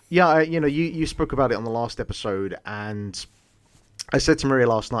 you spoke about it on the last episode, and I said to Maria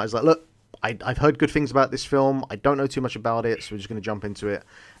last night, I was like, look, I've heard good things about this film. I don't know too much about it, so we're just going to jump into it.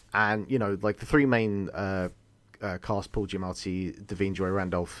 And, you know, like the three main cast, Paul Giamatti, Davine Joy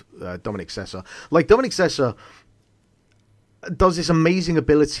Randolph, Dominic Sessa. Like, Dominic Sessa does this amazing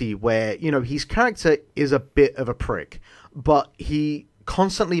ability where, you know, his character is a bit of a prick, but he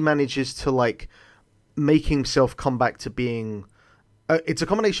constantly manages to, like, make himself come back to being... it's a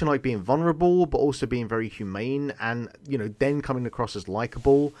combination of, like, being vulnerable, but also being very humane, and, you know, then coming across as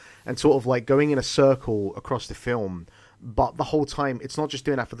likable, and sort of, like, going in a circle across the film. But the whole time, it's not just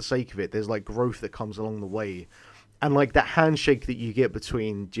doing that for the sake of it. There's, like, growth that comes along the way. And, like, that handshake that you get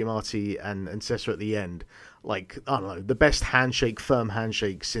between Giamatti and Sessa at the end, like, I don't know, the best handshake, firm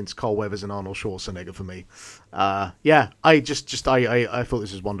handshake since Carl Weathers and Arnold Schwarzenegger for me. Yeah, I thought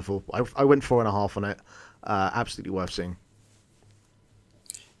this was wonderful. I went 4.5 on it. Absolutely worth seeing.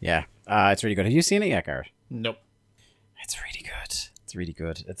 Yeah, it's really good. Have you seen it yet, Garrett? Nope. It's really good. It's really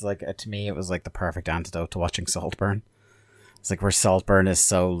good. It's like, to me, it was like the perfect antidote to watching Saltburn. It's like where Saltburn is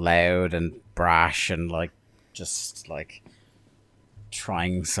so loud and brash and like just like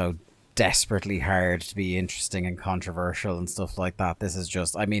trying so desperately hard to be interesting and controversial and stuff like that. This is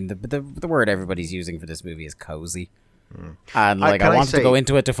just, I mean, the word everybody's using for this movie is cozy. And like, I wanted to go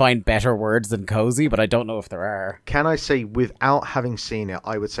into it to find better words than cozy, but I don't know if there are. Can I say, without having seen it,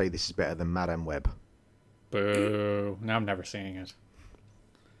 I would say this is better than Madame Web. Boo. Now I'm never seeing it.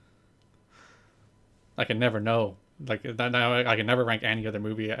 I can never know. Like, now I can never rank any other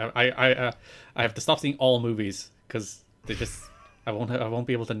movie. I have to stop seeing all movies because they just I won't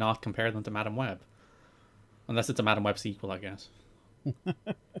be able to not compare them to Madame Web, unless it's a Madame Web sequel, I guess.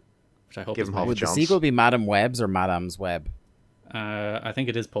 Which I hope. Give them half a Would the chance. sequel be Madame Web's or Madame's Web? I think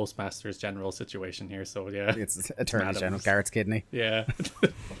it is Postmaster's General situation here, so yeah. It's Attorney General Garrett's kidney. Yeah.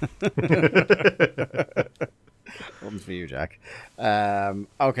 One for you, Jack.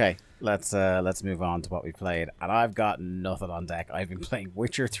 Okay, let's move on to what we played. And I've got nothing on deck. I've been playing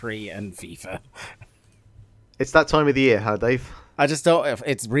Witcher 3 and FIFA. It's that time of the year, huh, Dave? I just don't... If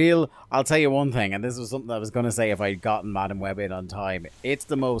it's real, I'll tell you one thing, and this was something I was going to say if I'd gotten Madame Web in on time. It's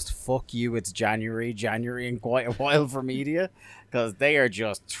the most fuck you, it's January in quite a while for media, because they are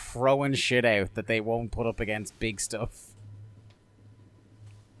just throwing shit out that they won't put up against big stuff.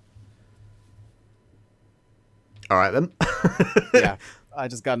 All right, then. Yeah, I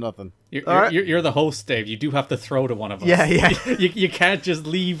just got nothing. You're the host, Dave. You do have to throw to one of us. Yeah. You can't just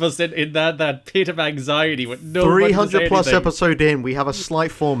leave us in that pit of anxiety with no 300 plus episode in, we have a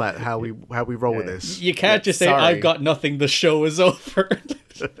slight format how we roll with this. You can't just say, I've got nothing, the show is over.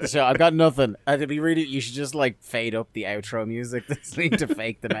 So I've got nothing. It'd be really... You should just like fade up the outro music. There's need to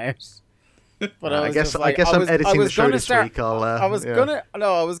fake them out. But I guess I'm editing the show this week. I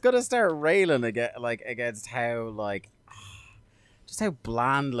was gonna start railing against how like just how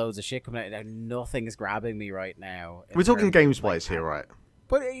bland loads of shit coming out. Now nothing's grabbing me right now. We're talking games wise here, right?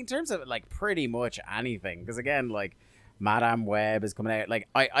 But in terms of like pretty much anything, because again, like Madame Web is coming out. Like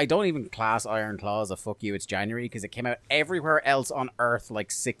I don't even class Iron Claw as a fuck you. It's January because it came out everywhere else on Earth like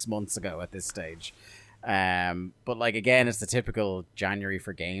 6 months ago at this stage. But like again, it's the typical January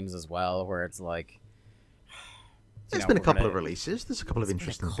for games as well, where it's like there's been a couple of releases. There's a couple of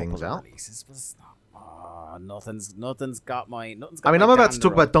interesting things out. Releases, but it's not, nothing's got my. I mean, I'm about to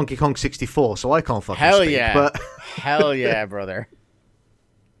talk about Donkey Kong 64, so I can't fucking hell speak. Yeah, but... hell yeah, brother.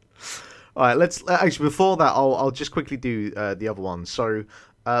 All right, let's actually before that, I'll just quickly do the other one. So.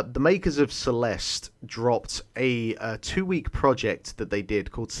 The makers of Celeste dropped a 2-week project that they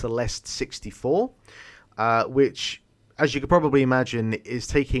did called Celeste 64, which, as you could probably imagine, is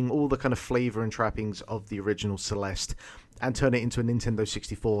taking all the kind of flavor and trappings of the original Celeste and turn it into a Nintendo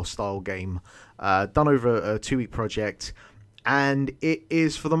 64 style game, done over a 2-week project, and it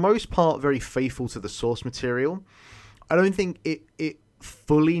is for the most part very faithful to the source material. I don't think it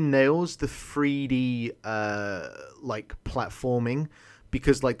fully nails the 3D like platforming,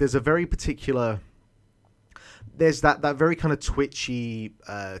 because like there's a very particular, there's that very kind of twitchy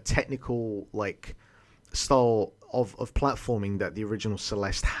technical like style of platforming that the original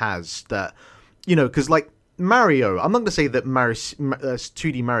Celeste has, that, you know, because like Mario, I'm not going to say that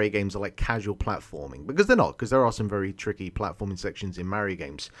 2D Mario games are like casual platforming, because they're not, because there are some very tricky platforming sections in Mario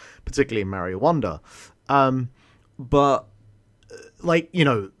games, particularly in Mario Wonder, but like, you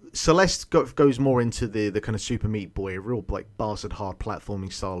know, Celeste goes more into the kind of Super Meat Boy, real like bastard hard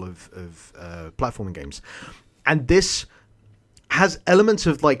platforming style of platforming games, and this has elements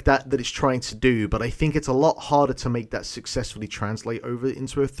of like that it's trying to do, but I think it's a lot harder to make that successfully translate over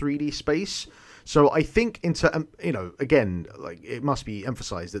into a 3D space. So I think again, like, it must be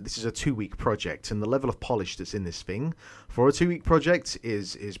emphasized that this is a 2-week project, and the level of polish that's in this thing for a 2-week project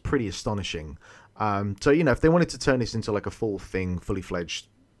is pretty astonishing. So if they wanted to turn this into like a full thing, fully fledged,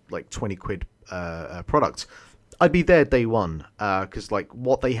 like 20 quid product, I'd be there day one, because like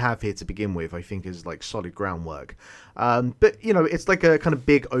what they have here to begin with, I think is like solid groundwork. But it's like a kind of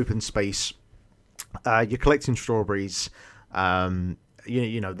big open space. You're collecting strawberries.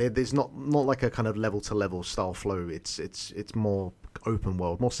 There's not like a kind of level to level style flow. It's more open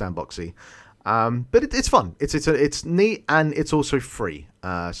world, more sandboxy. But it's fun. It's neat, and it's also free.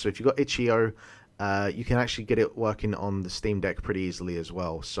 So if you've got itch.io, you can actually get it working on the Steam Deck pretty easily as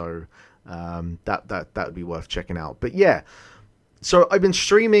well. So that would be worth checking out. But yeah, so I've been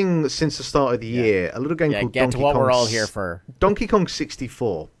streaming since the start of the year a little game called Donkey Kong. We're all here for Donkey Kong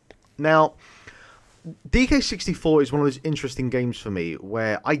 64. Now, DK64 is one of those interesting games for me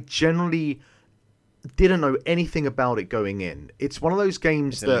where I generally didn't know anything about it going in. It's one of those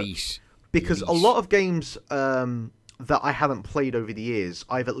games because a lot of games that I haven't played over the years,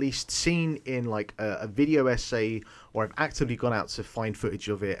 I've at least seen in like a video essay, or I've actively gone out to find footage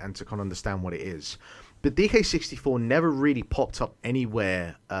of it and to kind of understand what it is. But DK64 never really popped up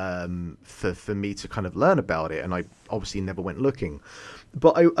anywhere for me to kind of learn about it, and I obviously never went looking.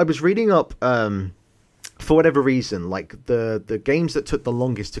 But I was reading up, for whatever reason, like the games that took the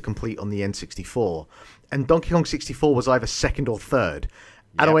longest to complete on the N64, and Donkey Kong 64 was either second or third.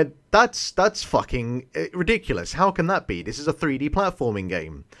 And I went, that's fucking ridiculous. How can that be? This is a 3D platforming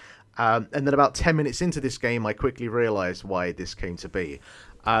game. And then about 10 minutes into this game, I quickly realized why this came to be.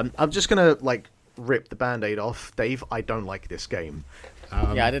 I'm just going to like rip the Band-Aid off. Dave, I don't like this game.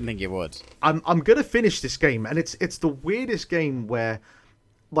 I didn't think you would. I'm going to finish this game, and it's the weirdest game where,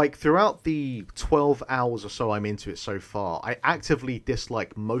 like, throughout the 12 hours or so I'm into it so far, I actively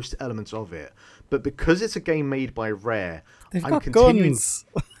dislike most elements of it. But because it's a game made by Rare, I continue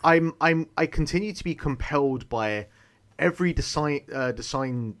to be compelled by every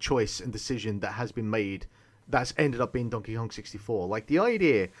design choice and decision that has been made that's ended up being Donkey Kong 64. Like, the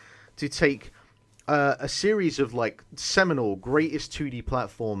idea to take a series of like seminal greatest 2D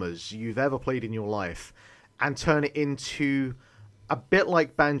platformers you've ever played in your life and turn it into a bit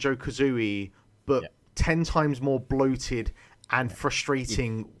like Banjo-Kazooie, but 10 times more bloated and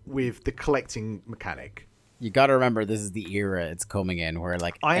frustrating with the collecting mechanic. You got to remember, this is the era it's coming in where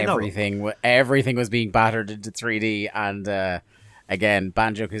like everything was being battered into 3D, and again,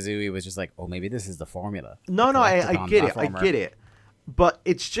 Banjo-Kazooie was just like, oh, maybe this is the formula. I get it. But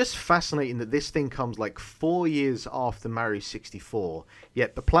it's just fascinating that this thing comes like 4 years after Mario 64,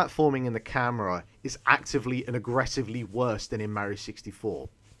 yet the platforming in the camera is actively and aggressively worse than in Mario 64.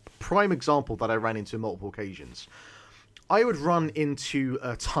 Prime example that I ran into on multiple occasions. I would run into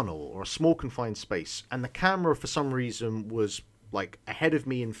a tunnel or a small confined space, and the camera for some reason was like ahead of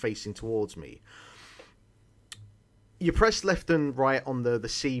me and facing towards me. You press left and right on the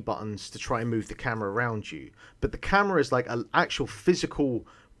C buttons to try and move the camera around you, but the camera is like an actual physical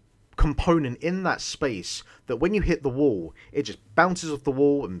component in that space that when you hit the wall, it just bounces off the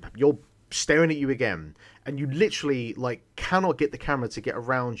wall and you're staring at you again, and you literally like cannot get the camera to get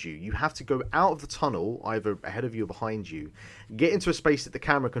around you. You have to go out of the tunnel, either ahead of you or behind you, get into a space that the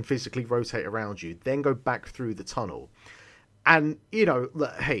camera can physically rotate around you, then go back through the tunnel. And,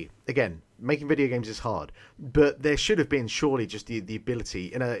 hey, again, making video games is hard, but there should have been surely just the ability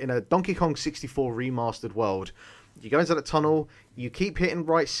in a Donkey Kong 64 remastered world. You go into the tunnel, you keep hitting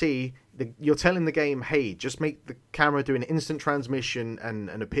right C, you're telling the game, hey, just make the camera do an instant transmission and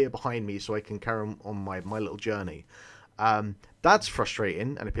appear behind me so I can carry on my little journey. That's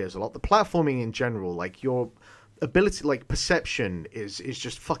frustrating and appears a lot. The platforming in general, like your ability, like perception is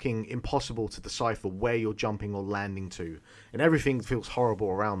just fucking impossible to decipher where you're jumping or landing to, and everything feels horrible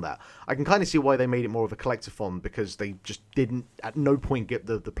around that. I can kind of see why they made it more of a collectathon, because they just didn't at no point get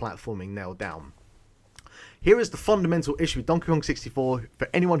the platforming nailed down. Here is the fundamental issue with Donkey Kong 64 for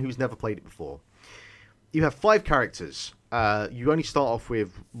anyone who's never played it before. You have 5 characters. You only start off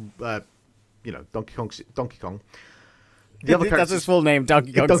with Donkey Kong. The other That's his full name,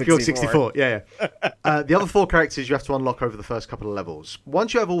 Donkey Kong 64. Yeah. The other 4 characters you have to unlock over the first couple of levels.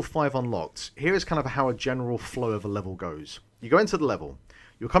 Once you have all 5 unlocked, here is kind of how a general flow of a level goes. You go into the level.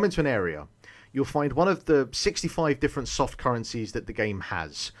 You'll come into an area. You'll find one of the 65 different soft currencies that the game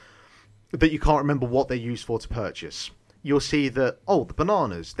has that you can't remember what they're used for to purchase. You'll see that, the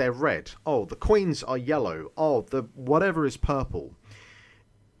bananas, they're red. The coins are yellow. The whatever is purple.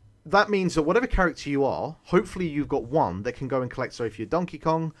 That means that whatever character you are, hopefully you've got one that can go and collect. So if you're Donkey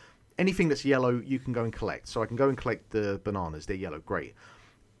Kong, anything that's yellow, you can go and collect. So I can go and collect the bananas. They're yellow. Great.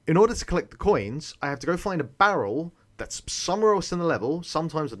 In order to collect the coins, I have to go find a barrel that's somewhere else in the level,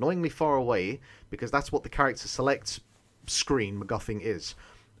 sometimes annoyingly far away, because that's what the character select screen MacGuffin is.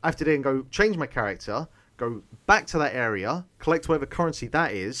 I have to then go change my character, go back to that area, collect whatever currency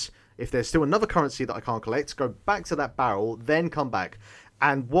that is. If there's still another currency that I can't collect, go back to that barrel, then come back.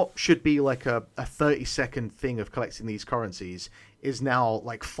 And what should be like a 30-second thing of collecting these currencies is now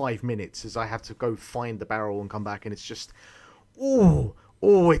like 5 minutes, as I have to go find the barrel and come back, and it's just,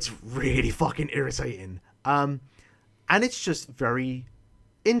 it's really fucking irritating. And it's just very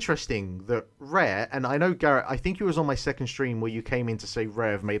interesting that Rare, and I know Garrett, I think you was on my second stream where you came in to say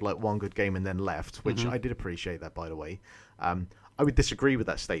Rare have made like one good game and then left, which I did appreciate that, by the way. I would disagree with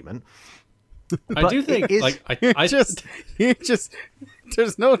that statement. I do think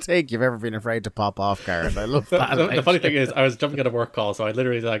there's no take you've ever been afraid to pop off, Gareth. I love that. The funny thing is, I was jumping at a work call, so I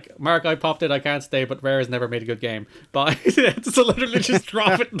literally like, Mark, I popped it, I can't stay, but Rare has never made a good game. But so literally just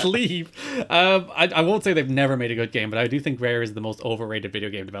drop it and leave. I won't say they've never made a good game, but I do think Rare is the most overrated video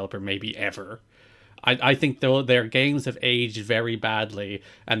game developer maybe ever. I think though their games have aged very badly,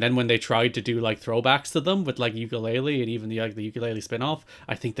 and then when they tried to do like throwbacks to them with like Yooka-Laylee and even the Yooka-Laylee spin-off,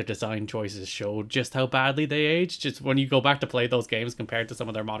 I think their design choices showed just how badly they aged. Just when you go back to play those games compared to some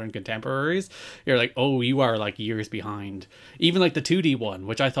of their modern contemporaries, you're like, oh, you are like years behind. Even like the 2D one,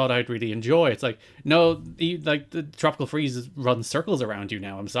 which I thought I'd really enjoy, it's like, no, like the Tropical Freeze runs circles around you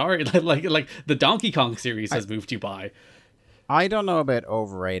now. I'm sorry, like the Donkey Kong series has moved you by. I don't know about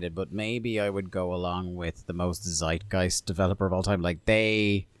overrated, but maybe I would go along with the most zeitgeist developer of all time. Like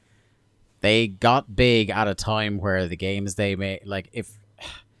they got big at a time where the games they made, like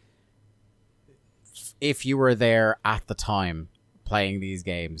if you were there at the time playing these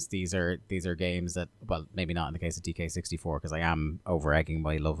games, these are games that, well, maybe not in the case of DK64 because I am over-egging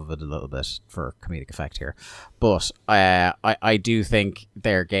my love of it a little bit for comedic effect here, but I do think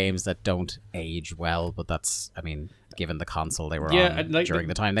they're games that don't age well, but that's, I mean, given the console they were on during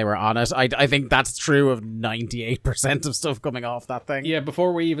the time they were on it. I think that's true of 98% of stuff coming off that thing. Yeah,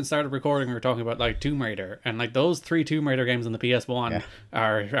 before we even started recording, we were talking about like Tomb Raider, and like those 3 Tomb Raider games on the PS1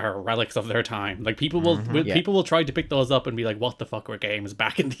 are relics of their time. Like people will try to pick those up and be like, what the fuck were games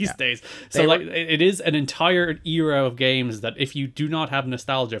back in these days? So it is an entire era of games that if you do not have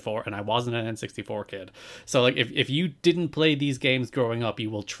nostalgia for, and I wasn't an N64 kid, so like if you didn't play these games growing up, you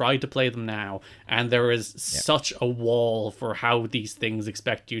will try to play them now, and there is such a wall for how these things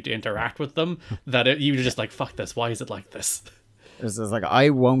expect you to interact with them that you're just like, fuck this, why is it like this? It's like,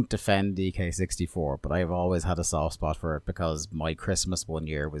 I won't defend DK64, but I've always had a soft spot for it because my Christmas one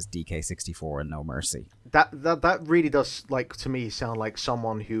year was DK64 and No Mercy. That really does, like, to me sound like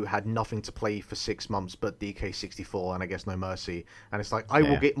someone who had nothing to play for 6 months but DK64 and I guess No Mercy, and it's like, I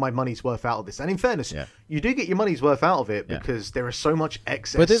will get my money's worth out of this. And in fairness, you do get your money's worth out of it because there is so much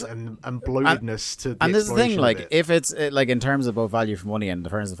excess and bloatedness to the and this is the thing, like, it. if it's like in terms of both value for money and in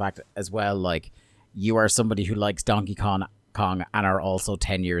terms of the fact as well, like, you are somebody who likes Donkey Kong and are also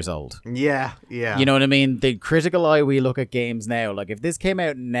 10 years old. Yeah. You know what I mean? The critical eye we look at games now, like if this came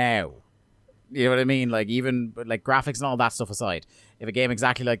out now, you know what I mean? Like even like graphics and all that stuff aside, if a game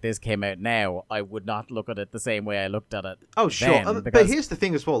exactly like this came out now, I would not look at it the same way I looked at it. Oh, sure. But here's the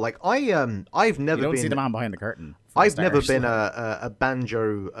thing as well. Like I've never you don't been see the man behind the curtain. I've never been a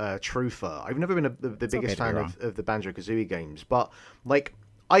banjo truther. I've never been the biggest fan of the Banjo-Kazooie games, but like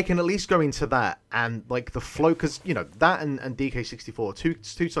I can at least go into that and like the flow, because you know that and DK64,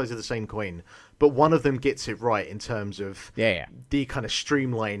 two sides of the same coin, but one of them gets it right in terms of the kind of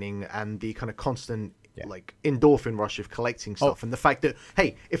streamlining and the kind of constant like endorphin rush of collecting stuff, and the fact that,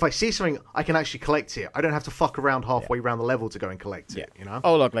 hey, if I see something, I can actually collect it. I don't have to fuck around halfway around the level to go and collect it. You know?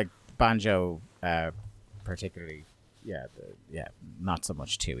 Oh, look, like Banjo, particularly. Not so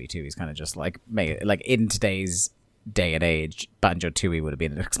much Tooie. Tooie's kind of just like in today's day and age, Banjo-Tooie would have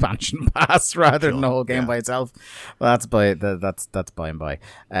been an expansion pass rather than a whole game by itself. Well, that's by and by.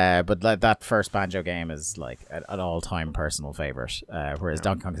 But like, that first Banjo game is like an all-time personal favorite. Whereas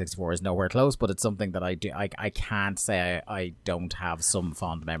Donkey Kong 64 is nowhere close, but it's something that I can't say I don't have some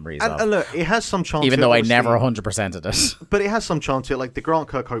fond memories of. And look, it has some charm, even though I never 100%ed it. But it has some charm to it. Like the Grant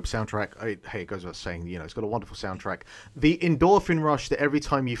Kirkhope soundtrack. It goes without saying, you know, it's got a wonderful soundtrack. The endorphin rush that every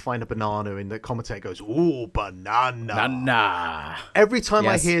time you find a banana and the commentator goes, "Ooh, banana." Every time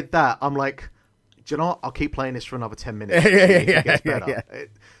I hear that, I'm like, do you know what? I'll keep playing this for another 10 minutes. It gets better.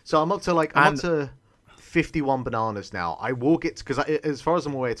 So I'm up to 51 bananas now. I will get, because as far as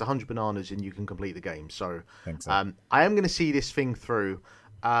I'm aware, it's 100 bananas and you can complete the game. So I am going to see this thing through.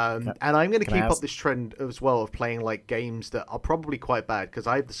 And I'm going to Can I keep up ask- this trend as well of playing like games that are probably quite bad because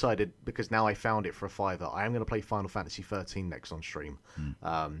I've decided, because now I found it for a fiver, I am going to play Final Fantasy 13 next on stream.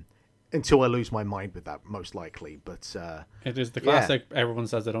 Until I lose my mind with that, most likely. But It is the classic. Everyone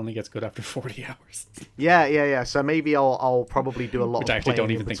says it only gets good after 40 hours. yeah. So maybe I'll probably do a lot Which of I actually playing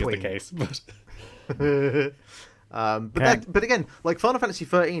don't even in think is the case. But but again, like Final Fantasy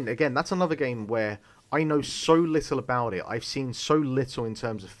 13, again, that's another game where I know so little about it. I've seen so little in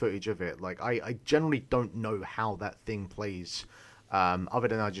terms of footage of it. Like I generally don't know how that thing plays. Other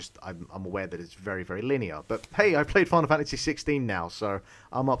than I'm aware that it's very, very linear. But hey, I played Final Fantasy 16 now, so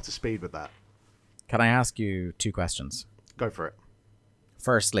I'm up to speed with that. Can I ask you 2 questions? Go for it.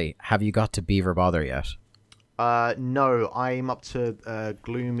 Firstly, have you got to Beaver Bother yet? No, I'm up to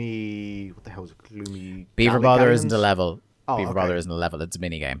Gloomy. What the hell is it? Gloomy. Beaver Bother Galleons? isn't a level. Oh, Beaver okay. Bother isn't a level. It's a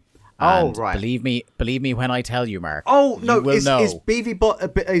mini game. Oh, And right. Believe me when I tell you, Mark. Oh no! you will Is know. Beavy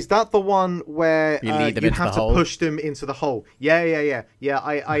Bot? Is that the one where You lead them you into have the to hole? push them into the hole? Yeah.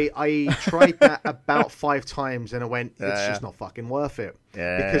 I tried that about 5 times and I went, it's just not fucking worth it.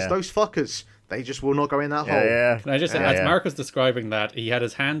 Because those fuckers, they just will not go in that hole. can I just say, as Mark was describing that, he had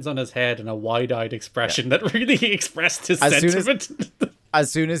his hands on his head and a wide-eyed expression that really expressed his sentiment. As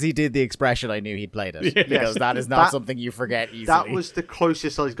soon as he did the expression, I knew he'd played it. Because that is not something you forget easily. That was the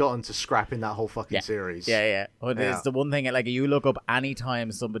closest I've gotten to scrapping that whole fucking series. Yeah. But it's the one thing, like, you look up any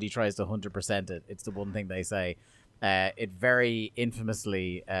time somebody tries to 100% it, it's the one thing they say. It very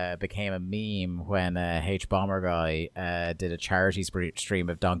infamously became a meme when H Bomber Guy did a charity stream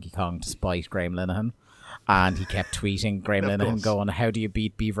of Donkey Kong to spite Graham Linehan. And he kept tweeting Graham Linehan going, "How do you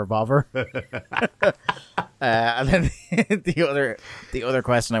beat Beaver Bother?" And then the other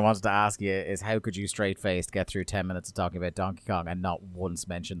question I wanted to ask you is, how could you straight faced get through 10 minutes of talking about Donkey Kong and not once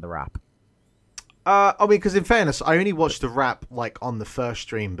mention the rap? I mean, because in fairness, I only watched the rap like on the first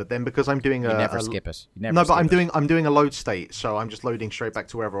stream, but then because I'm doing You never skip it. You never no, but skip I'm doing a load state, so I'm just loading straight back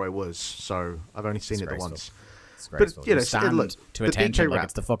to wherever I was. So I've only seen it the once. But you know, stand look, to the attention DK like rap-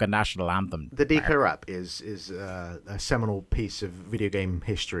 it's the fucking national anthem. The DK rap is a seminal piece of video game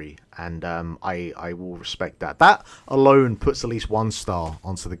history, and I will respect that. That alone puts at least 1 star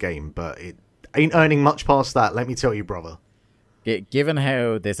onto the game, but it ain't earning much past that. Let me tell you, brother. Given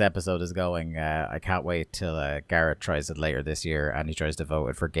how this episode is going, I can't wait till Garrett tries it later this year and he tries to vote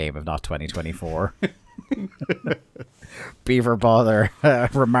it for Game of Not 2024. Beaver Bother,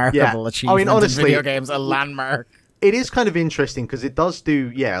 remarkable achievement honestly, in video games, a landmark. It is kind of interesting because it does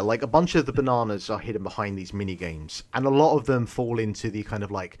do, like a bunch of the bananas are hidden behind these mini games, and a lot of them fall into the kind of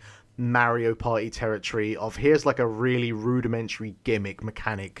like Mario Party territory of here's like a really rudimentary gimmick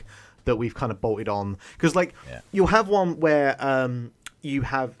mechanic that we've kind of bolted on. Because like you'll have one where you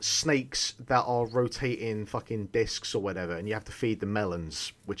have snakes that are rotating fucking discs or whatever, and you have to feed them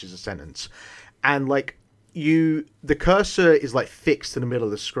melons, which is a sentence, and like the cursor is like fixed in the middle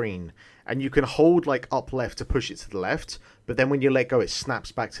of the screen, and you can hold like up left to push it to the left, but then when you let go it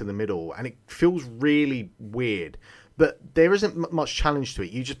snaps back to the middle, and it feels really weird. But there isn't much challenge to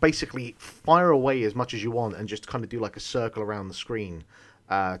it. You just basically fire away as much as you want and just kind of do like a circle around the screen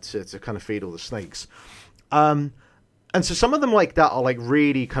to kind of feed all the snakes. And so some of them like that are like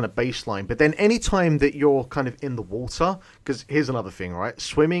really kind of baseline, but then anytime that you're kind of in the water, because here's another thing, right?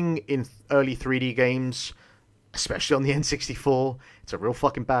 Swimming in early 3D games, especially on the N64, it's a real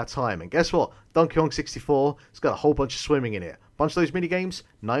fucking bad time. And guess what? Donkey Kong 64, it's got a whole bunch of swimming in it. A bunch of those mini games,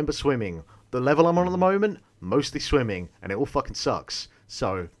 9 but swimming. The level I'm on at the moment, mostly swimming, and it all fucking sucks.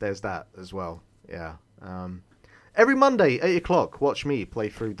 So there's that as well. Yeah. Every Monday, 8 o'clock, watch me play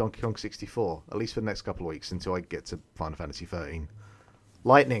through Donkey Kong 64, at least for the next couple of weeks until I get to Final Fantasy 13.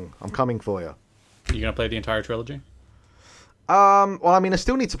 Lightning, I'm coming for you. You gonna play the entire trilogy? Well, I mean, I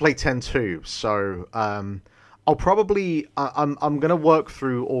still need to play 10 too, so I'll probably I'm gonna work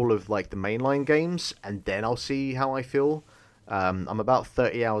through all of like the mainline games, and then I'll see how I feel. I'm about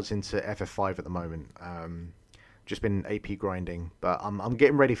 30 hours into FF5 at the moment. Just been AP grinding, but I'm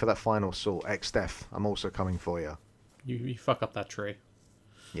getting ready for that final assault. X-Def, I'm also coming for you. You fuck up that tree.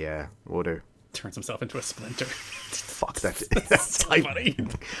 Yeah, will do. Turns himself into a splinter. Fuck that. That's so funny.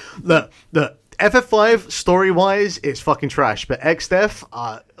 Look, FF5 story-wise is fucking trash, but X-Def,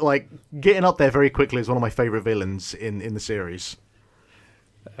 like getting up there very quickly is one of my favorite villains in the series.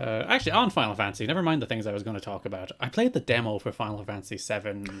 Actually, on Final Fantasy, never mind the things I was going to talk about. I played the demo for Final Fantasy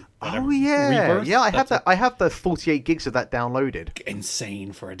 7. Oh yeah, Rebirth. yeah. I have that. I have the 48 gigs of that downloaded.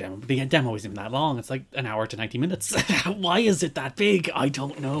 Insane for a demo. The demo isn't even that long. It's like an hour to 90 minutes. Why is it that big? I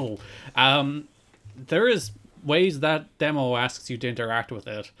don't know. There is ways that demo asks you to interact with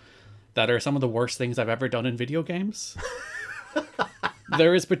it that are some of the worst things I've ever done in video games.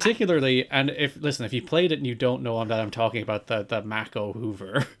 There is particularly, and if you played it and you don't know that I'm talking about the Mako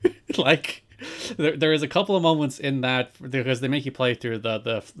Hoover, like there is a couple of moments in that because they make you play through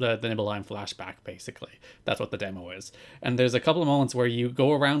the Nibelheim flashback. Basically, that's what the demo is. And there's a couple of moments where you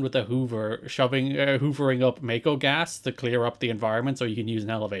go around with a Hoover, hoovering up Mako gas to clear up the environment so you can use an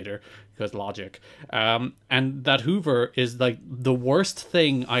elevator because logic. And that Hoover is like the worst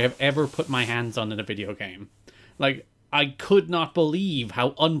thing I have ever put my hands on in a video game. Like, I could not believe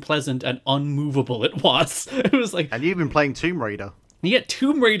how unpleasant and unmovable it was. It was like... And you've been playing Tomb Raider. Yet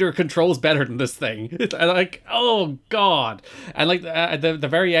Tomb Raider controls better than this thing. Like, oh god! And like at the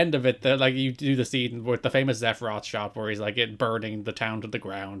very end of it, like you do the scene with the famous Sephiroth shot where he's like burning the town to the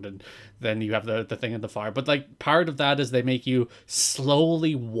ground, and then you have the thing in the fire. But like part of that is they make you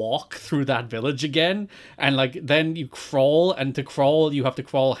slowly walk through that village again, and like then you crawl, and to crawl you have to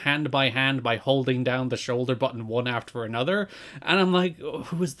crawl hand by holding down the shoulder button one after another. And I'm like, oh,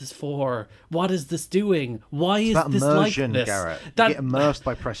 who is this for? What is this doing? Why is this immersion, like this? Garrett. Get immersed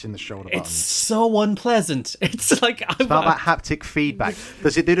by pressing the shoulder button. It's so unpleasant. It's like it's about that haptic feedback.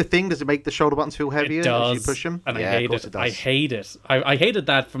 Does it do the thing? Does it make the shoulder buttons feel heavier as you push them? And I hate it. I hate it. I hated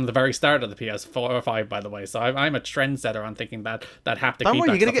that from the very start of the PS4 or 5, by the way. So I'm a trendsetter on thinking that haptic feedback. Don't worry,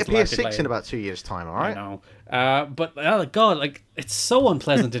 you're gonna get a PS6 in about 2 years' time. All right. I know. But oh god, like it's so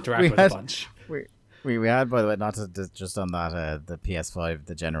unpleasant to interact with a bunch. We had, by the way, not to just on that the PS5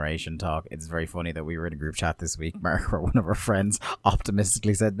 the generation talk. It's very funny that we were in a group chat this week, Mark, where one of our friends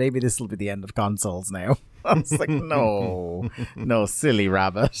optimistically said maybe this will be the end of consoles now. I was like, no, silly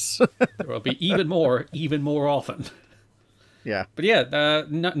rabbit. There will be even more often. Yeah, but yeah,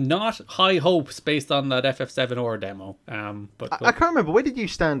 not high hopes based on that FF7 demo. But I can't remember, where did you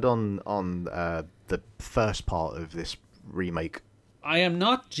stand on the first part of this remake? I am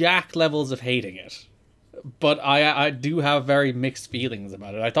not Jack levels of hating it, but I do have very mixed feelings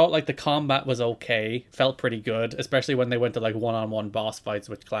about it. I thought like the combat was okay, felt pretty good, especially when they went to like one-on-one boss fights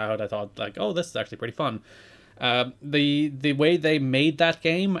with Cloud. I thought like, oh, this is actually pretty fun. The way they made that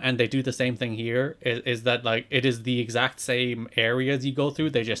game, and they do the same thing here, is that like it is the exact same areas you go through.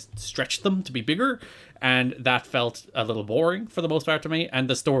 They just stretch them to be bigger, and that felt a little boring for the most part to me. And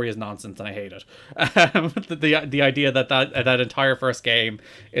the story is nonsense, and I hate it. The idea that entire first game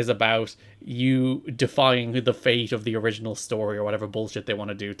is about you defying the fate of the original story or whatever bullshit they want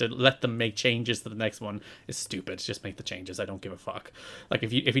to do, to let them make changes to the next one is stupid. Just make the changes. I don't give a fuck. Like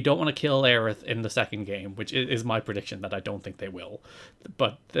if you don't want to kill Aerith in the second game, which is my prediction that I don't think they will,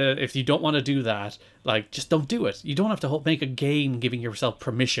 but if you don't want to do that, like just don't do it. You don't have to make a game giving yourself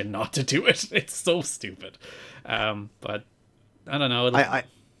permission not to do it. It's so stupid. But I don't know.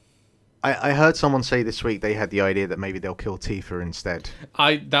 I heard someone say this week they had the idea that maybe they'll kill Tifa instead.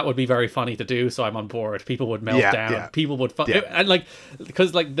 That would be very funny to do, so I'm on board. People would melt down. Yeah. People would and like,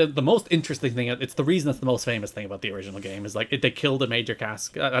 because like the most interesting thing, it's the reason it's the most famous thing about the original game is like they killed a major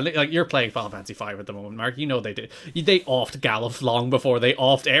cast. Like you're playing Final Fantasy V at the moment, Mark. You know they did. They offed Galuf long before they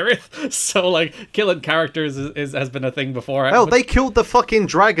offed Aerith. So like killing characters has been a thing before. Hell, they killed the fucking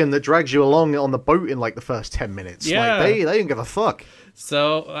dragon that drags you along on the boat in like the first 10 minutes. Yeah, like, they didn't give a fuck.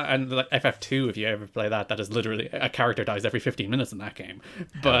 So, and like FF2, if you ever play that is literally a character dies every 15 minutes in that game.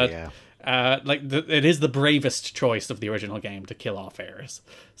 But it is the bravest choice of the original game to kill off Aerith.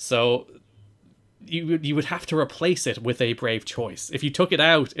 So you would have to replace it with a brave choice. If you took it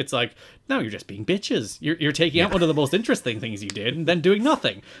out, it's like, no, you're just being bitches. You're taking out one of the most interesting things you did and then doing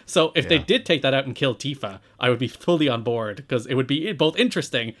nothing. So if they did take that out and kill Tifa, I would be fully on board, because it would be both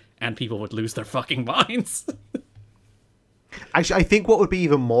interesting and people would lose their fucking minds. Actually, I think what would be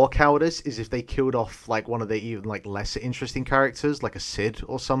even more cowardice is if they killed off like one of the even like lesser interesting characters, like a Cid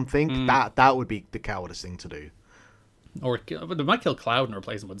or something. That would be the cowardice thing to do. Or they might kill Cloud and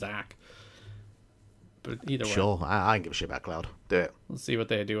replace him with Zack. But either way. Sure, I don't give a shit about Cloud. Do it. Let's see what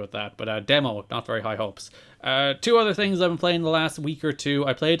they do with that. But demo, not very high hopes. Two other things I've been playing the last week or two.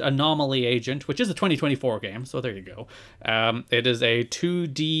 I played Anomaly Agent, which is a 2024 game, so there you go. It is a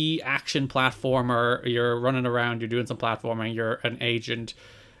 2D action platformer. You're running around, you're doing some platforming, you're an agent.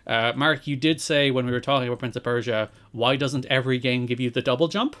 Mark, you did say when we were talking about Prince of Persia, why doesn't every game give you the double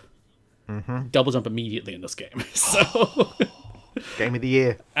jump? Mm-hmm. Double jump immediately in this game. So... Game of the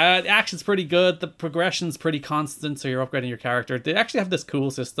year. The action's pretty good. The progression's pretty constant, so you're upgrading your character. They actually have this cool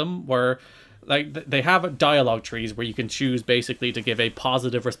system where like they have dialogue trees where you can choose basically to give a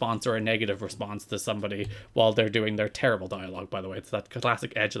positive response or a negative response to somebody while they're doing their terrible dialogue. By the way, it's that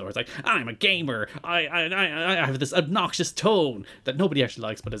classic edge where it's like, I'm a gamer, I have this obnoxious tone that nobody actually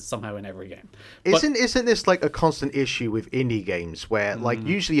likes, but is somehow in every game. Isn't this like a constant issue with indie games where like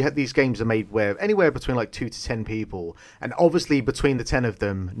usually you have these games are made where anywhere between like 2 to 10 people, and obviously between the 10 of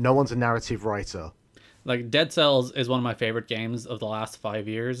them no one's a narrative writer. Like Dead Cells is one of my favorite games of the last 5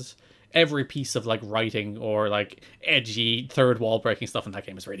 years. Every piece of like writing or like edgy third wall breaking stuff in that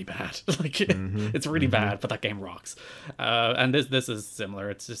game is really bad. Like it's really bad, but that game rocks. And this is similar.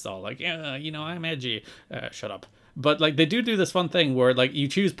 It's just all like, yeah, I'm edgy. Shut up. But like they do this fun thing where like you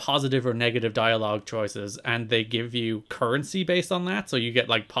choose positive or negative dialogue choices, and they give you currency based on that. So you get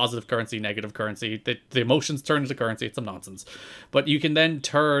like positive currency, negative currency. The emotions turn into currency. It's some nonsense, but you can then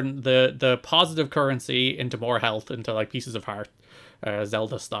turn the positive currency into more health, into like pieces of heart.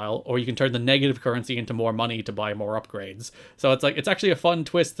 Zelda style, or you can turn the negative currency into more money to buy more upgrades. So it's like it's actually a fun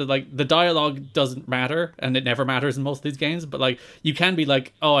twist that like the dialogue doesn't matter, and it never matters in most of these games, but like you can be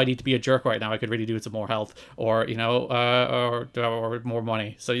like, oh, I need to be a jerk right now, I could really do with some more health, or or more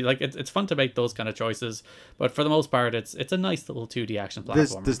money. So like it's fun to make those kind of choices, but for the most part it's a nice little 2D action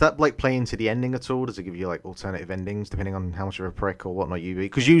platform. Does that like play into the ending at all? Does it give you like alternative endings depending on how much of a prick or whatnot you be?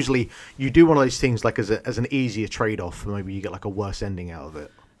 Because usually you do one of those things like as an easier trade-off, maybe you get like a worse ending out of it.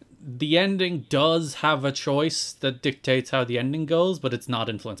 The ending does have a choice that dictates how the ending goes, but it's not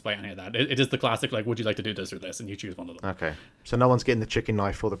influenced by any of that. It is the classic, like, would you like to do this or this? And you choose one of them. Okay. So no one's getting the chicken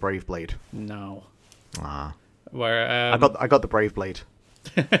knife or the brave blade? No. Ah. Where I got the brave blade.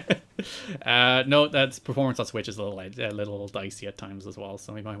 No, that's performance on Switch is a little dicey at times as well,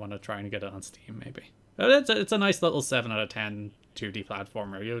 so we might want to try and get it on Steam, maybe. But it's a nice little 7 out of 10 2D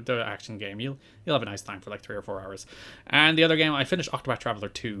platformer. You do an action game. You'll have a nice time for like 3 or 4 hours. And the other game, I finished Octopath Traveler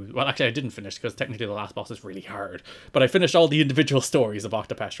 2. Well, actually, I didn't finish because technically the last boss is really hard. But I finished all the individual stories of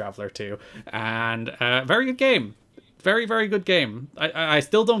Octopath Traveler 2, and very good game. Very, very good game. I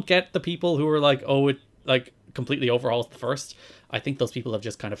still don't get the people who are like, oh, it like completely overhauls the first. I think those people have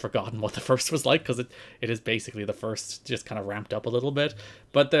just kind of forgotten what the first was like, because it is basically the first just kind of ramped up a little bit.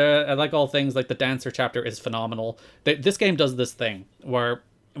 But like all things, like the Dancer chapter is phenomenal. This game does this thing where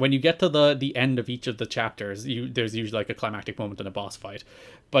when you get to the end of each of the chapters, there's usually like a climactic moment in a boss fight.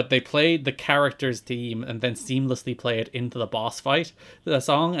 But they play the character's theme and then seamlessly play it into the boss fight, the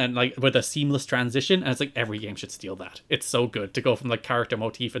song, and like with a seamless transition. And it's like every game should steal that. It's so good to go from like character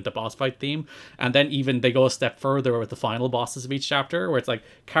motif into boss fight theme. And then even they go a step further with the final bosses of each chapter, where it's like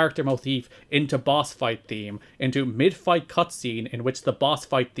character motif into boss fight theme, into mid-fight cutscene in which the boss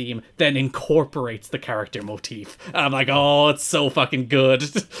fight theme then incorporates the character motif. And I'm like, oh, it's so fucking good.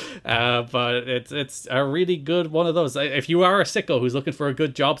 But it's a really good one of those. If you are a sicko who's looking for a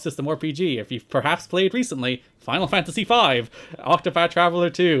good job system RPG, if you've perhaps played recently Final Fantasy V, Octopath Traveler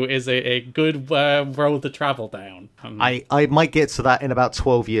 2 is a good road to travel down. I might get to that in about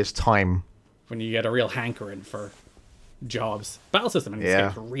 12 years' time. When you get a real hankering for jobs. Battle system in this game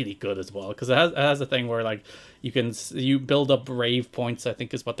is really good as well, because it has a thing where like you build up brave points, I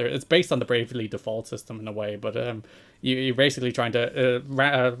think is what it's based on the Bravely Default system in a way, but you're basically trying to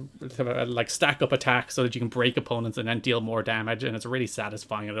like stack up attacks so that you can break opponents and then deal more damage, and it's really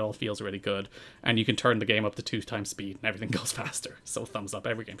satisfying and it all feels really good, and you can turn the game up to 2 times speed and everything goes faster. So thumbs up,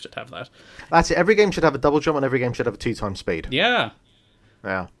 every game should have that. That's it, every game should have a double jump and every game should have a 2 times speed. Yeah.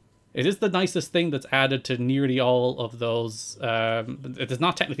 It is the nicest thing that's added to nearly all of those. It is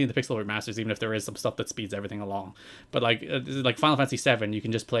not technically in the Pixel remasters, even if there is some stuff that speeds everything along. But like Final Fantasy VII, you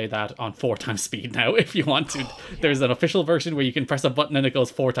can just play that on 4 times speed now if you want to. There's an official version where you can press a button and it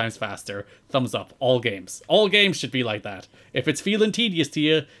goes 4 times faster. Thumbs up. All games should be like that. If it's feeling tedious to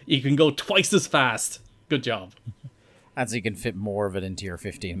you, you can go twice as fast. Good job. And so you can fit more of it into your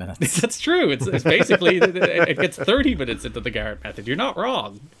 15 minutes. That's true. It's basically it gets 30 minutes into the Garrett method. You're not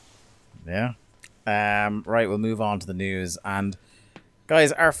wrong. Yeah. Right, we'll move on to the news. And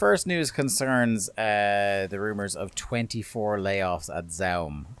guys, our first news concerns the rumors of 24 layoffs at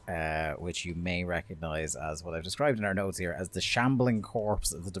Zaum, which you may recognize as what I've described in our notes here as the shambling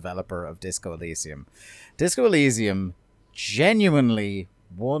corpse of the developer of Disco Elysium. Disco Elysium, genuinely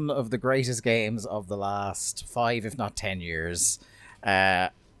one of the greatest games of the last 5, if not 10 years. I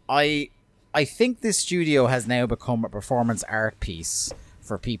think this studio has now become a performance art piece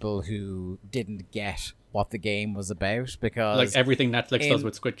for people who didn't get what the game was about, because like everything Netflix does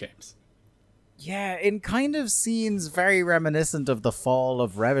with Squid Games. Yeah, it kind of seems very reminiscent of the fall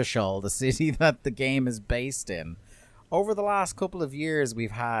of Revachol, the city that the game is based in. Over the last couple of years,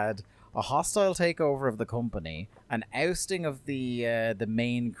 we've had a hostile takeover of the company, an ousting of the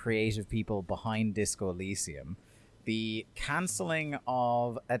main creative people behind Disco Elysium, the cancelling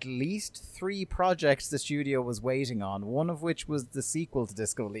of at least 3 projects the studio was waiting on, one of which was the sequel to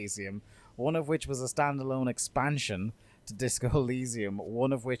Disco Elysium, one of which was a standalone expansion to Disco Elysium,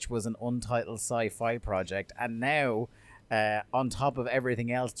 one of which was an untitled sci-fi project, and now, on top of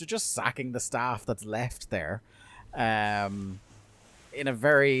everything else, they're just sacking the staff that's left there. In a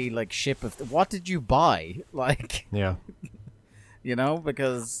very, like, ship of... What did you buy? Like... Yeah. You know,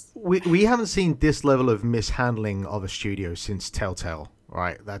 because... We haven't seen this level of mishandling of a studio since Telltale,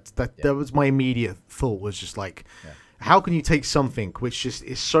 right? That was my immediate thought, was just like, how can you take something which just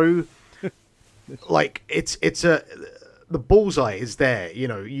is so... like, it's a... The bullseye is there, you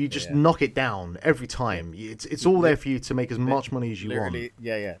know. You just knock it down every time. It's all there for you to make as much money as you want.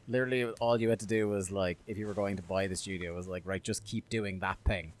 Yeah. Literally, all you had to do was, like, if you were going to buy the studio, was like, right, just keep doing that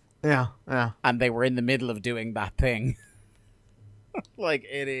thing. Yeah. And they were in the middle of doing that thing. Like,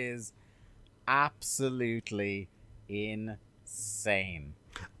 it is absolutely insane.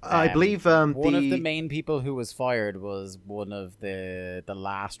 I believe one of the main people who was fired was one of the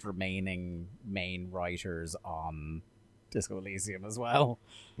last remaining main writers on Disco Elysium as well.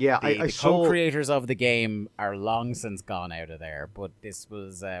 Yeah, the saw... co-creators of the game are long since gone out of there, but this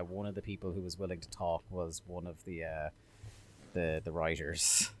was one of the people who was willing to talk was one of the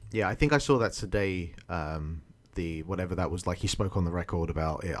writers. Yeah, I think I saw that today. The whatever that was, like, he spoke on the record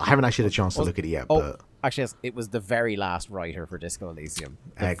about it. I haven't actually had a chance to look at it yet, but actually, it was the very last writer for Disco Elysium.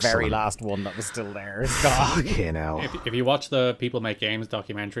 The Excellent. very last one that was still there is gone. Fucking hell. If you watch the People Make Games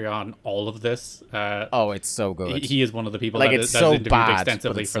documentary on all of this, it's so good. He is one of the people like, that's so interviewed bad,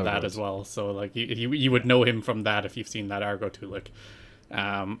 extensively for so that good. as well. So, like, you would know him from that if you've seen that Argo Tulik.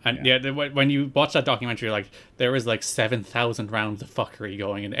 When you watch that documentary, like, there is like 7,000 rounds of fuckery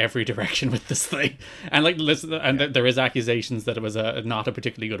going in every direction with this thing, and like, listen, and there is accusations that it was not a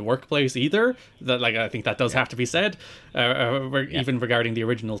particularly good workplace either. That, like, I think that does have to be said, even regarding the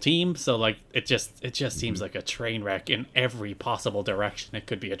original team. So, like, it just seems like a train wreck in every possible direction. It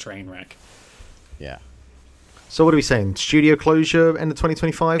could be a train wreck. Yeah. So what are we saying? Studio closure end of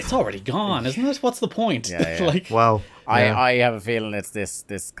 2025? It's already gone, isn't it? What's the point? Yeah. Like, well, I have a feeling it's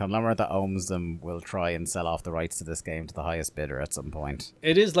this conglomerate that owns them will try and sell off the rights to this game to the highest bidder at some point.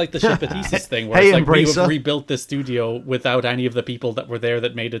 it is like the Shipathesis thing, where Hey, it's like, we Embracer. have rebuilt this studio without any of the people that were there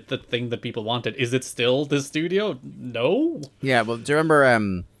that made it the thing that people wanted. Is it still this studio? No. Yeah, well, do you remember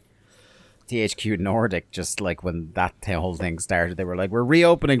THQ Nordic, just like when that whole thing started, they were like, we're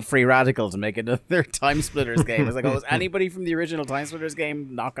reopening Free Radical to make another Time Splitters game. It's like, was anybody from the original Time Splitters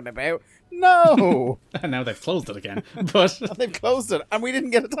game knocking about? No! And now they've closed it again. But They've closed it, and we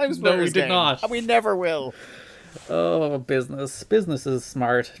didn't get a Time Splitters game. No, we did not. And we never will. oh, business is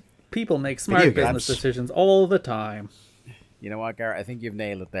smart. People make smart Video business games. decisions all the time. You know what, Garrett? I think you've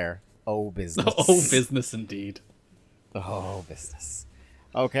nailed it there. Oh, business. Oh, business indeed. Oh, business.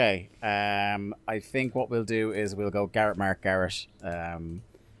 Okay, I think what we'll do is we'll go Garrett, Mark, Garrett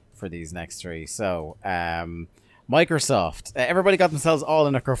for these next 3. So, Microsoft. Everybody got themselves all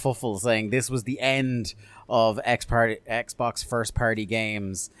in a kerfuffle saying this was the end of Xbox first-party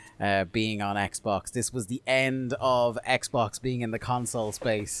games being on Xbox. This was the end of Xbox being in the console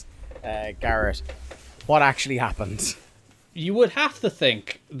space. Garrett, what actually happened? You would have to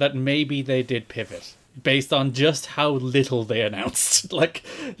think that maybe they did pivot based on just how little they announced. like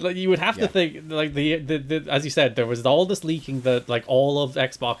you would have to think, like, the as you said, there was all this leaking that, like, all of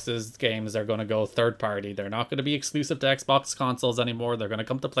Xbox's games are going to go third party. They're not going to be exclusive to Xbox consoles anymore. They're going to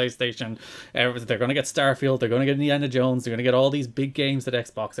come to PlayStation. They're going to get Starfield. They're going to get Indiana Jones. They're going to get all these big games that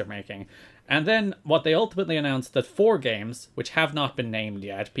Xbox are making. And then what they ultimately announced, that 4 games, which have not been named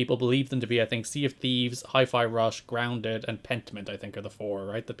yet, people believe them to be, I think, Sea of Thieves, Hi-Fi Rush, Grounded, and Pentiment, I think, are the 4,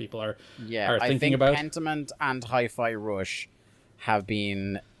 right, that people are thinking about. Pentiment and Hi-Fi Rush have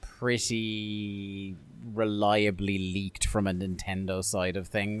been pretty reliably leaked from a Nintendo side of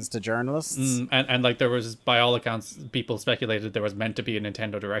things to journalists. And like, there was, by all accounts, people speculated there was meant to be a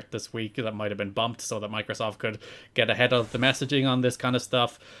Nintendo Direct this week that might have been bumped so that Microsoft could get ahead of the messaging on this kind of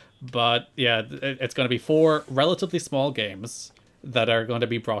stuff. But yeah, it's going to be 4 relatively small games that are going to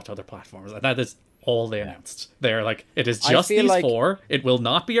be brought to other platforms. And that is all they announced. They're like, it is just these 4. It will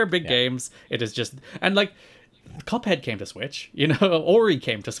not be our big games. It is just... And, like, Cuphead came to Switch. You know, Ori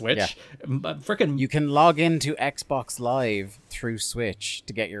came to Switch. Yeah. Freaking You can log into Xbox Live through Switch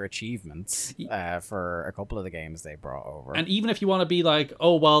to get your achievements for a couple of the games they brought over. And even if you want to be like,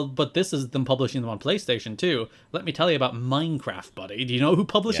 oh, well, but this is them publishing them on PlayStation too. Let me tell you about Minecraft, buddy. Do you know who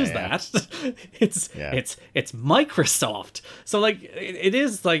publishes that? It's Microsoft. So like, it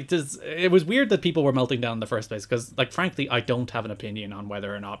is like this. It was weird that people were melting down in the first place because, like, frankly, I don't have an opinion on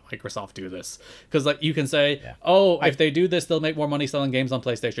whether or not Microsoft do this. Because like, you can say, if they do this, they'll make more money selling games on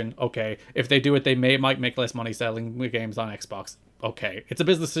PlayStation. Okay, if they do it, they might make less money selling games on Xbox. Okay, it's a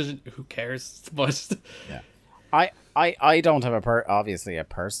business decision. Who cares? But I don't have obviously a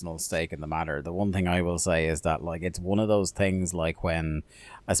personal stake in the matter. The one thing I will say is that like it's one of those things like when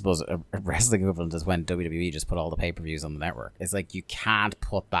I suppose a wrestling equivalent is when WWE just put all the pay-per-views on the network. It's like you can't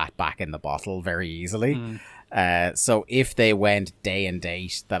put that back in the bottle very easily. So if they went day and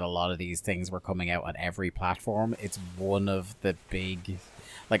date that a lot of these things were coming out on every platform, it's one of the big,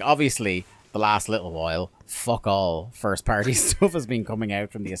 like obviously the last little while, fuck all first party stuff has been coming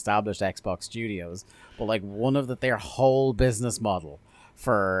out from the established Xbox studios. But like one of their whole business model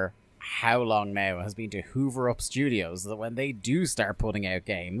for how long now has been to hoover up studios so that when they do start putting out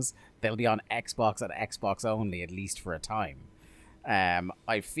games, they'll be on Xbox and Xbox only, at least for a time.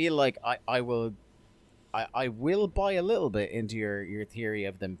 I feel like I will buy a little bit into your theory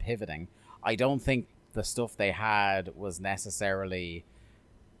of them pivoting. I don't think the stuff they had was necessarily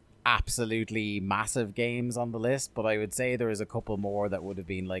absolutely massive games on the list, but I would say there is a couple more that would have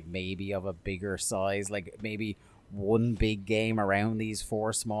been like maybe of a bigger size, like maybe one big game around these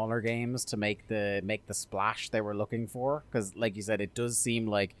four smaller games to make the splash they were looking for. Because like you said, it does seem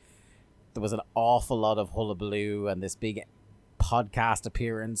like there was an awful lot of hullabaloo and this big podcast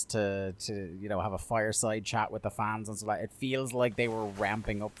appearance to you know have a fireside chat with the fans and so like it feels like they were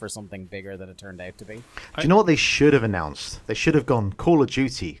ramping up for something bigger than it turned out to be. Do you know what they should have announced? They should have gone Call of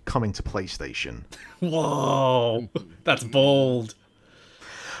Duty coming to PlayStation. Whoa, that's bold.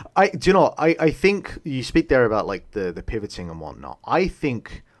 I think you speak there about like the pivoting and whatnot. I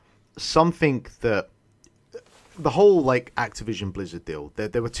think something that the whole like Activision Blizzard deal,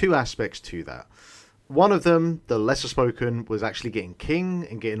 there were two aspects to that. One of them, the lesser spoken, was actually getting King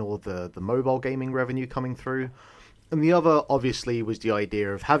and getting all the mobile gaming revenue coming through. And the other, obviously, was the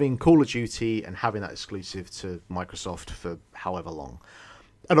idea of having Call of Duty and having that exclusive to Microsoft for however long.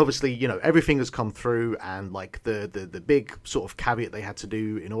 And obviously, you know, everything has come through, and like the big sort of caveat they had to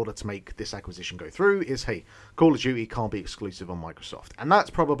do in order to make this acquisition go through is, hey, Call of Duty can't be exclusive on Microsoft. And that's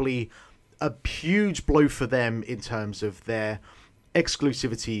probably a huge blow for them in terms of their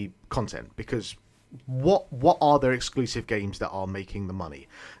exclusivity content, because what are their exclusive games that are making the money?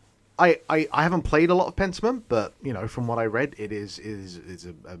 I haven't played a lot of Pentiment, but you know, from what I read, it is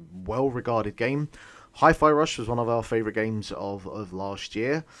a well-regarded game. Hi-Fi Rush was one of our favorite games of last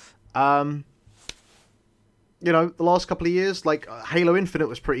year. You know, the last couple of years, like Halo Infinite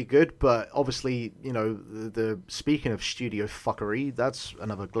was pretty good, but obviously, you know, the speaking of studio fuckery, that's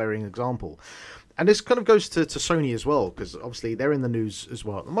another glaring example. And this kind of goes to Sony as well, because obviously they're in the news as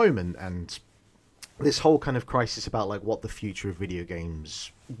well at the moment, and this whole kind of crisis about like what the future of video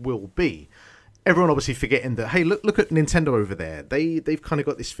games will be. Everyone obviously forgetting that, hey, look at Nintendo over there. They've kind of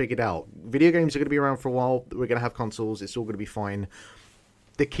got this figured out. Video games are going to be around for a while. We're going to have consoles. It's all going to be fine.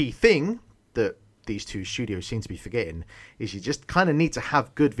 The key thing that these two studios seem to be forgetting is you just kind of need to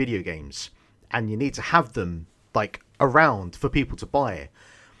have good video games, and you need to have them like around for people to buy.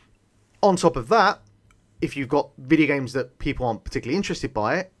 On top of that, if you've got video games that people aren't particularly interested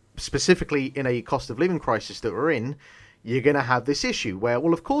by, specifically in a cost of living crisis that we're in, you're going to have this issue where,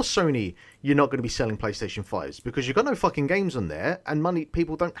 well, of course, Sony, you're not going to be selling PlayStation 5s because you've got no fucking games on there, and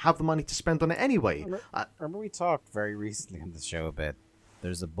people don't have the money to spend on it anyway. Remember we talked very recently on the show a bit.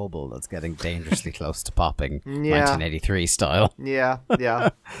 There's a bubble that's getting dangerously close to popping, 1983 style. Yeah.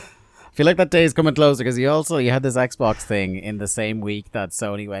 I feel like that day is coming closer because you had this Xbox thing in the same week that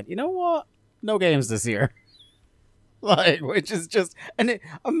Sony went, you know what? No games this year. Like, which is just, and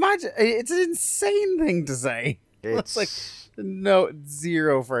imagine, it's an insane thing to say. It's like,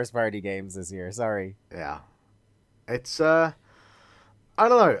 zero first party games this year. Sorry. Yeah. It's, I don't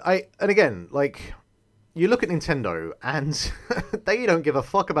know. And again, like, you look at Nintendo and they don't give a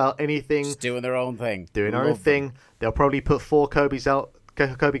fuck about anything. Just doing their own thing. Doing their own thing. They'll probably put 4 Kirby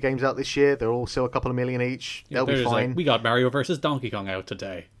games out this year. They're all still a couple of million each. They'll be fine. Like, we got Mario vs. Donkey Kong out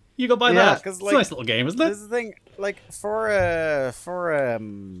today. You go buy that. It's like, a nice little game, isn't it? This is the thing. Like for a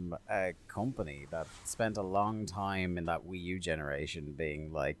company that spent a long time in that Wii U generation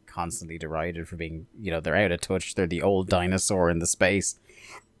being like constantly derided for being, you know, they're out of touch. They're the old dinosaur in the space.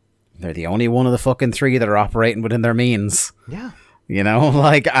 they're the only one of the fucking three that are operating within their means. Yeah. You know,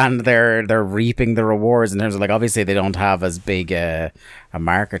 like, and they're reaping the rewards in terms of, like, obviously they don't have as big a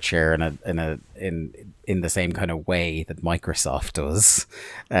market share in the same kind of way that Microsoft does,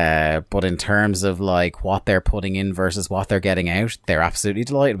 but in terms of like what they're putting in versus what they're getting out, they're absolutely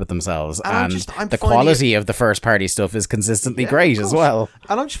delighted with themselves, and the quality of the first party stuff is consistently great as well.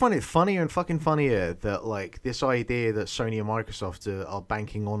 And I'm just finding it funnier and fucking funnier that like this idea that Sony and Microsoft are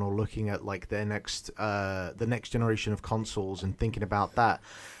banking on or looking at like their next the next generation of consoles and thinking about that,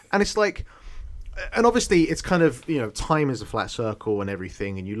 and it's like. And obviously, it's kind of, you know, time is a flat circle and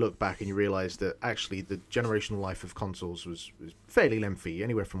everything, and you look back and you realise that actually the generational life of consoles was fairly lengthy,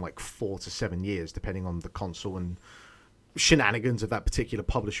 anywhere from like 4 to 7 years, depending on the console and shenanigans of that particular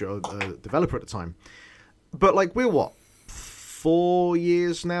publisher or developer at the time. But like, we're what, 4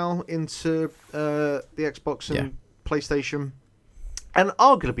 years now into the Xbox and PlayStation? And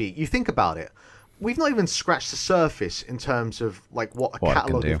arguably, you think about it, we've not even scratched the surface in terms of like what a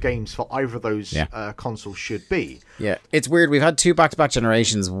catalogue of games for either of those consoles should be. Yeah, it's weird. We've had two back-to-back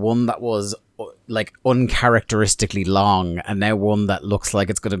generations. One that was like uncharacteristically long, and now one that looks like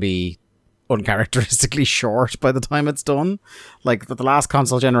it's going to be uncharacteristically short by the time it's done. Like the last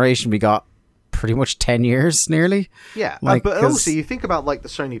console generation, we got pretty much 10 years nearly. Yeah, like, but also you think about like the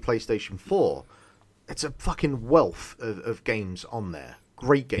Sony PlayStation 4. It's a fucking wealth of games on there.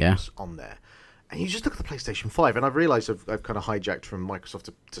 Great games on there. And you just look at the PlayStation 5, and I've realised I've kind of hijacked from Microsoft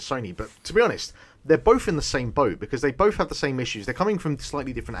to Sony, but to be honest, they're both in the same boat because they both have the same issues. They're coming from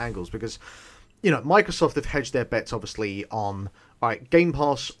slightly different angles because, you know, Microsoft have hedged their bets, obviously, on, all right, Game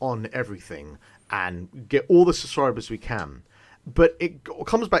Pass on everything and get all the subscribers we can. But it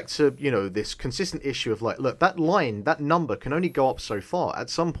comes back to, you know, this consistent issue of like, look, that number can only go up so far. At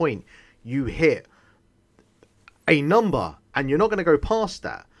some point, you hit a number, and you're not going to go past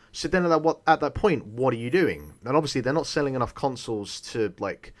that. So then at that point, what are you doing? And obviously, they're not selling enough consoles to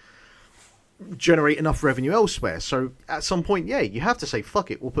like generate enough revenue elsewhere. So at some point, you have to say,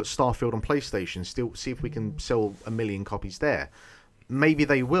 fuck it, we'll put Starfield on PlayStation, still see if we can sell 1 million copies there. Maybe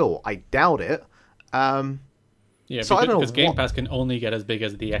they will. I doubt it. So I don't know, because Game Pass can only get as big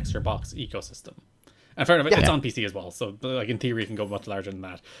as the extra box ecosystem. And fair enough, it's on PC as well, so like in theory, it can go much larger than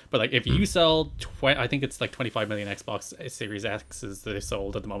that. But like if you sell, I think it's like 25 million Xbox Series X's that are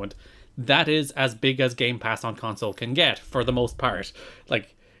sold at the moment. That is as big as Game Pass on console can get for the most part.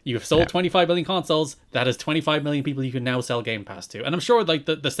 Like you've sold 25 million consoles, that is 25 million people you can now sell Game Pass to. And I'm sure like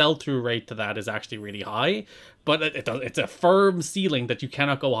the sell-through rate to that is actually really high, but it's a firm ceiling that you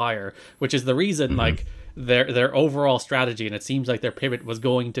cannot go higher, which is the reason like their overall strategy, and it seems like their pivot was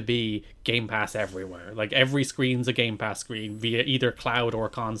going to be Game Pass everywhere. Like every screen's a Game Pass screen via either cloud or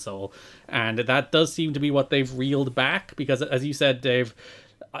console, and that does seem to be what they've reeled back, because as you said, Dave,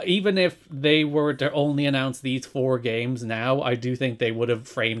 even if they were to only announce these 4 games now, I do think they would have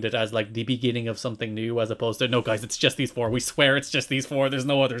framed it as like the beginning of something new, as opposed to, no guys, it's just these 4, we swear it's just these 4, there's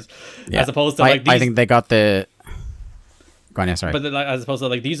no others. As opposed to like these... I think they got the... Go on, yeah, sorry. But as opposed to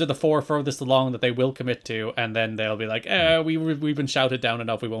like, these are the 4 furthest along that they will commit to, and then they'll be like, we've been shouted down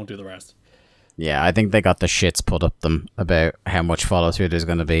enough, we won't do the rest. Yeah, I think they got the shits put up them about how much follow through there's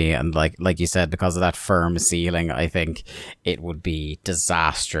going to be, and like you said, because of that firm ceiling, I think it would be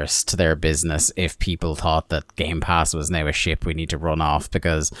disastrous to their business if people thought that Game Pass was now a ship we need to run off,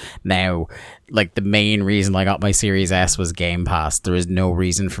 because now, like, the main reason I got my Series S was Game Pass. There is no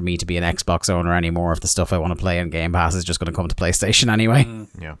reason for me to be an Xbox owner anymore if the stuff I want to play on Game Pass is just going to come to PlayStation anyway.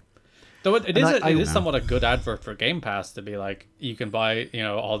 Yeah. Though it is somewhat a good advert for Game Pass to be like, you can buy, you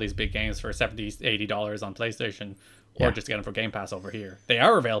know, all these big games for $70-$80 on PlayStation, or just get them for Game Pass over here. They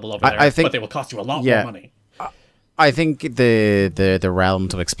are available over there, but they will cost you a lot more money. I think the realm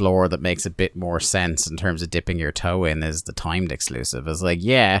to explore that makes a bit more sense in terms of dipping your toe in is the timed exclusive. It's like,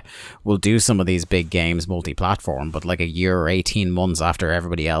 we'll do some of these big games multi-platform, but like a year or 18 months after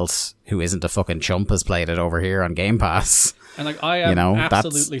everybody else who isn't a fucking chump has played it over here on Game Pass. And like, I am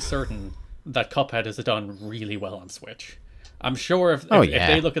absolutely certain that Cuphead is done really well on Switch. I'm sure if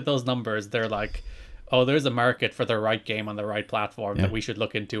they look at those numbers, they're like, oh, there's a market for the right game on the right platform that we should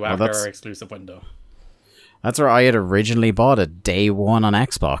look into after our exclusive window. That's where I had originally bought it, day one on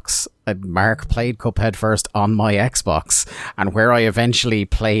Xbox. Mark played Cuphead first on my Xbox, and where I eventually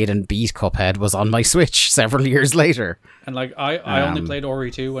played and beat Cuphead was on my Switch several years later. And like, I only played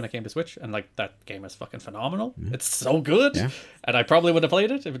Ori 2 when it came to Switch, and like, that game is fucking phenomenal. It's so good. And I probably would have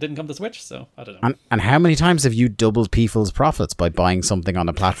played it if it didn't come to Switch, so I don't know. And how many times have you doubled people's profits by buying something on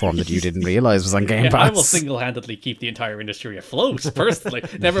a platform that you didn't realize was on Game Pass? I will single-handedly keep the entire industry afloat, personally.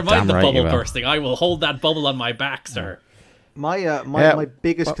 Never mind the bubble bursting. I will hold that bubble on my back, sir. My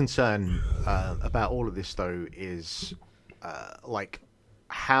biggest concern about all of this though is like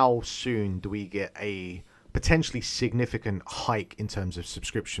how soon do we get a potentially significant hike in terms of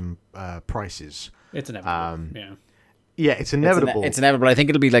subscription prices? It's inevitable. Yeah. Yeah, it's inevitable. It's inevitable. I think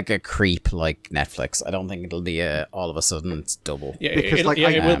it'll be like a creep like Netflix. I don't think it'll be all of a sudden it's double. Yeah, Because,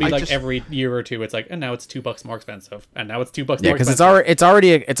 it will be like every year or two. It's like, and now it's $2 more expensive, and now it's $2 more expensive. Yeah, because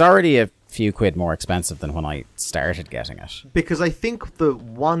it's already a few quid more expensive than when I started getting it. Because I think the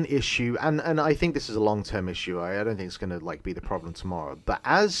one issue, and I think this is a long-term issue. I don't think it's going to like be the problem tomorrow. But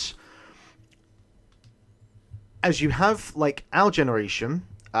as you have like our generation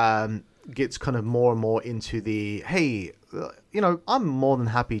gets kind of more and more into the, hey, I'm more than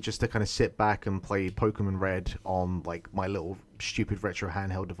happy just to kind of sit back and play Pokemon Red on like my little stupid retro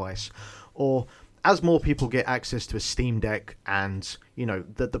handheld device, or as more people get access to a Steam Deck and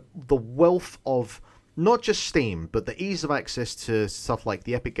the wealth of not just Steam but the ease of access to stuff like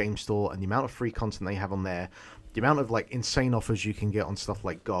the Epic Game Store and the amount of free content they have on there, the amount of like insane offers you can get on stuff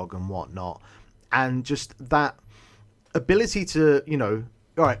like GOG and whatnot, and just that ability to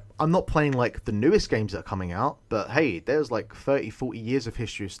all right, I'm not playing like the newest games that are coming out, but hey, there's like 30, 40 years of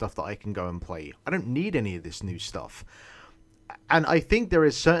history of stuff that I can go and play. I don't need any of this new stuff. And I think there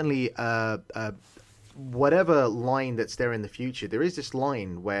is certainly whatever line that's there in the future, there is this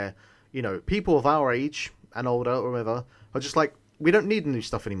line where, people of our age and older or whatever are just like, we don't need new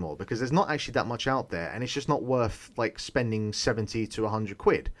stuff anymore because there's not actually that much out there and it's just not worth like spending 70 to 100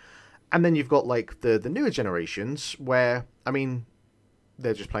 quid. And then you've got like the newer generations where, I mean,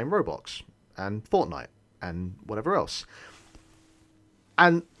 they're just playing Roblox and Fortnite and whatever else.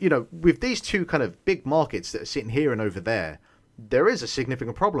 And, with these two kind of big markets that are sitting here and over there, there is a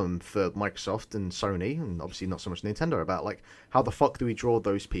significant problem for Microsoft and Sony, and obviously not so much Nintendo, about like how the fuck do we draw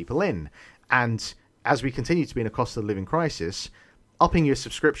those people in? And as we continue to be in a cost of living crisis, upping your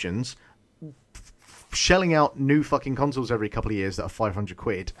subscriptions, shelling out new fucking consoles every couple of years that are 500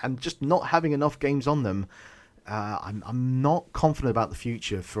 quid, and just not having enough games on them, I'm not confident about the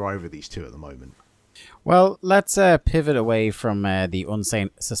future for either of these two at the moment. Well, let's pivot away from the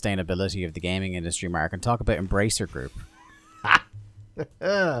unsustainability of the gaming industry, Mark, and talk about Embracer Group.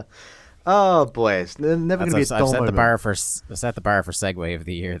 Oh boy, it's never going to be a dull moment. I've set the bar for segue of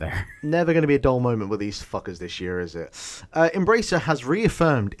the year there. Never going to be a dull moment with these fuckers this year, is it? Embracer has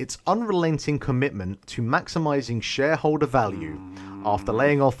reaffirmed its unrelenting commitment to maximizing shareholder value after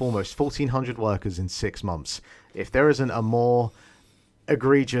laying off almost 1,400 workers in 6 months. If there isn't a more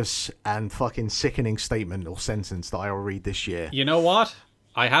egregious and fucking sickening statement or sentence that I will read this year. You know what?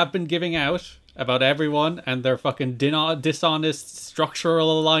 I have been giving out about everyone and their fucking dishonest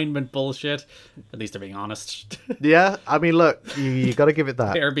structural alignment bullshit. At least they're being honest. Yeah, I mean, look, you got to give it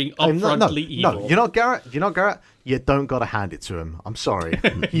that. They're being upfrontly evil. No, you're not Garrett. You don't got to hand it to him. I'm sorry.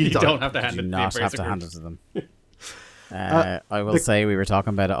 You don't have to hand it to them. You not have to hand it to them. I will say we were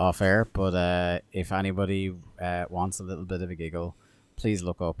talking about it off air, but if anybody wants a little bit of a giggle, please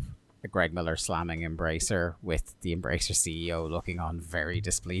look up Greg Miller slamming Embracer with the Embracer CEO looking on very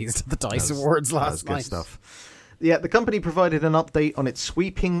displeased at the DICE Awards last night. Good stuff. Yeah, the company provided an update on its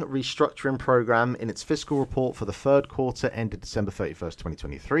sweeping restructuring program in its fiscal report for the third quarter ended December 31st,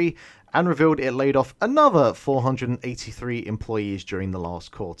 2023, and revealed it laid off another 483 employees during the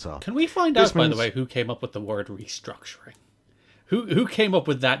last quarter. Can we find out, by the way, who came up with the word restructuring? Who came up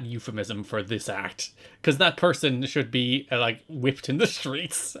with that euphemism for this act? Because that person should be whipped in the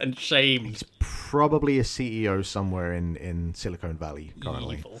streets and shamed. He's probably a CEO somewhere in Silicon Valley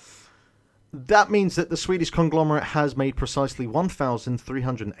currently. Evil. That means that the Swedish conglomerate has made precisely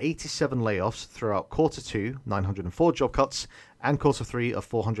 1,387 layoffs throughout Quarter 2, 904 job cuts, and Quarter 3 of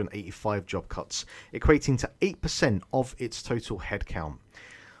 485 job cuts, equating to 8% of its total headcount.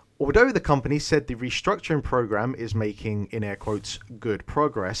 Although the company said the restructuring program is making, in air quotes, good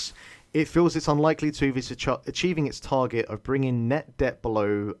progress, it feels it's unlikely to be achieving its target of bringing net debt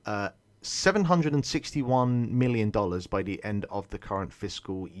below $761 million by the end of the current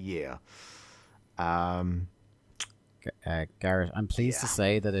fiscal year. Garrett, I'm pleased to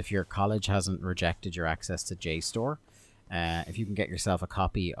say that if your college hasn't rejected your access to JSTOR, if you can get yourself a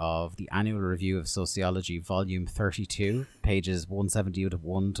copy of the Annual Review of Sociology, Volume 32, pages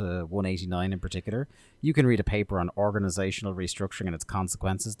 171 to 189 in particular, you can read a paper on organizational restructuring and its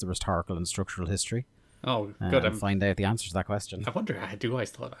consequences, the rhetorical and structural history. Oh, good. And find out the answer to that question. I wonder, do I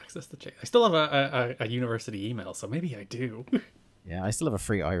still have access to I still have a university email, so maybe I do. Yeah, I still have a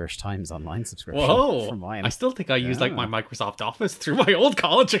free Irish Times online subscription. Whoa! For mine. I still think I use my Microsoft Office through my old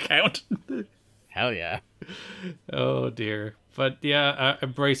college account. Hell yeah. Oh dear. But yeah,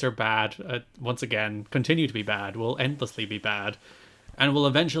 Embracer bad. Once again, continue to be bad. Will endlessly be bad, and will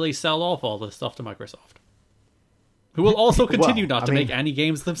eventually sell off all this stuff to Microsoft, who will also continue not to make any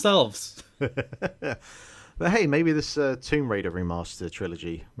games themselves. But hey, maybe this Tomb Raider remaster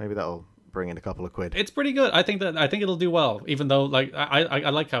trilogy, maybe that'll bring in a couple of quid. It's pretty good. I think it'll do well. Even though, like, I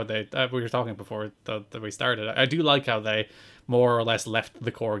like how they we were talking before that we started. I do like how they more or less left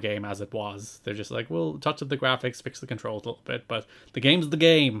the core game as it was. They're just like, we'll touch up the graphics, fix the controls a little bit, but the game's the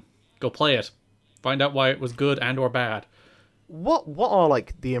game. Go play it. Find out why it was good and or bad. What are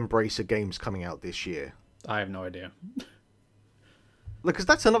like the Embracer games coming out this year? I have no idea. Because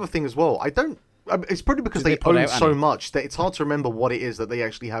that's another thing as well. It's probably because they own so much that it's hard to remember what it is that they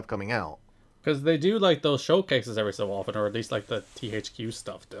actually have coming out. Because they do like those showcases every so often, or at least like the THQ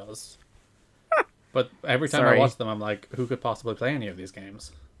stuff does. But every time I watch them, I'm like, who could possibly play any of these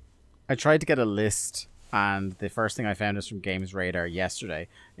games? I tried to get a list, and the first thing I found is from Games Radar yesterday.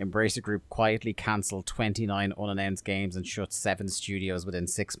 Embracer Group quietly cancelled 29 unannounced games and shut 7 studios within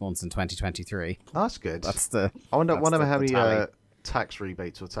 6 months in 2023. That's good. I wonder how many tax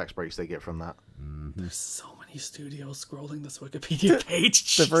rebates or tax breaks they get from that. There's so many studios scrolling this Wikipedia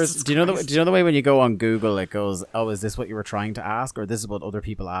page. Do you know the way when you go on Google it goes, oh, is this what you were trying to ask, or this is what other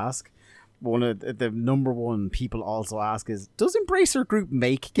people ask? One of the number one people also ask is, does Embracer Group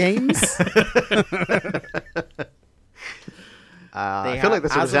make games? I feel like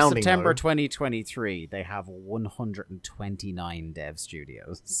that's a resounding as of September no. 2023, they have 129 dev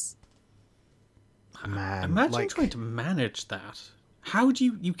studios. Man, imagine trying to manage that. How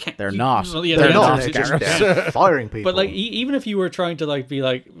do you can't? They're not. Well, yeah, they're not. They're just firing people. But like, even if you were trying to like be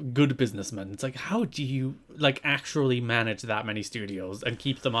like good businessmen, it's like, how do you like actually manage that many studios and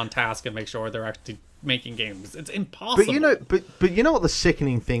keep them on task and make sure they're actually making games? It's impossible. But you know what the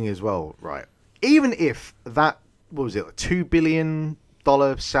sickening thing is, well, right? Even if that, what was it, a $2 billion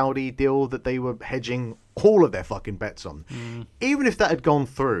Saudi deal that they were hedging all of their fucking bets on, even if that had gone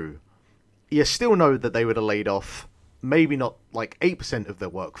through, you still know that they would have laid off maybe not like 8% of their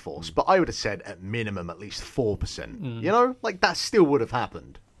workforce, but I would have said at minimum at least 4%. You know, like that still would have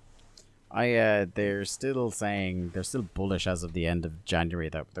happened. They're still bullish as of the end of January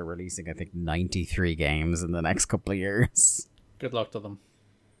that they're releasing, I think, 93 games in the next couple of years. Good luck to them.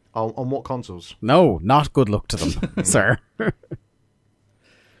 On what consoles? No, not good luck to them, sir.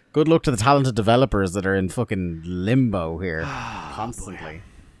 Good luck to the talented developers that are in fucking limbo here constantly.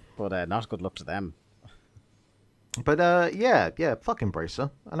 But not good luck to them. But yeah, fuck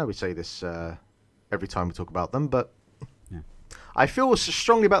Embracer. I know we say this every time we talk about them, but yeah. I feel as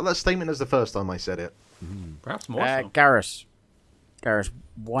strongly about that statement as the first time I said it. Perhaps more so. Garrett,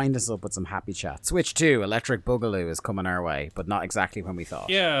 wind us up with some happy chat. Switch 2, Electric Boogaloo is coming our way, but not exactly when we thought.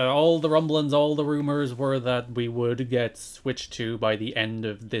 Yeah, all the rumblings, all the rumors were that we would get Switch 2 by the end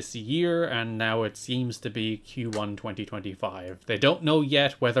of this year, and now it seems to be Q1 2025. They don't know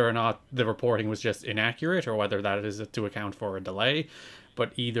yet whether or not the reporting was just inaccurate or whether that is to account for a delay,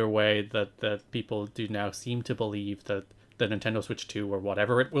 but either way, that people do now seem to believe that the Nintendo Switch 2, or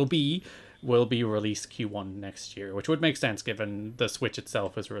whatever it will be released Q1 next year, which would make sense given the Switch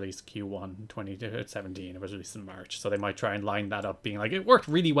itself was released Q1 2017. It was released in March, so they might try and line that up, being like, it worked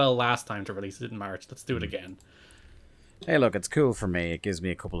really well last time to release it in March, let's do it again. Hey, look, it's cool for me. It gives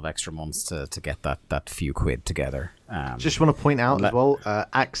me a couple of extra months to get that few quid together. Just want to point out as well,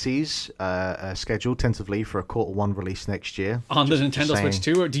 Axie's scheduled tentatively for a Q1 release next year. On the Nintendo Switch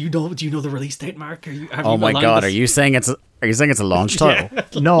 2, or do you know the release date, Mark? Oh my god, are you saying it's a launch title?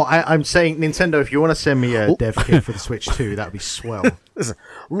 Yeah. No, I'm saying, Nintendo, if you want to send me a dev kit for the Switch 2, that'd be swell. This is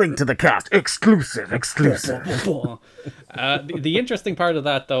Link to the Cast, exclusive. The interesting part of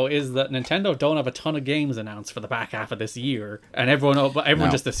that, though, is that Nintendo don't have a ton of games announced for the back half of this year, and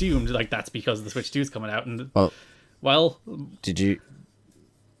everyone just assumed like that's because the Switch 2 is coming out. And well, did you?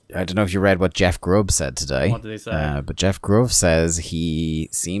 I don't know if you read what Jeff Grubb said today. What did he say? But Jeff Grubb says he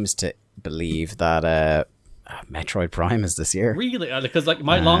seems to believe that Metroid Prime is this year. Really? Because like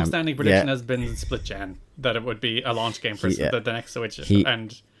my long-standing prediction has been split gen, that it would be a launch game for the next Switch.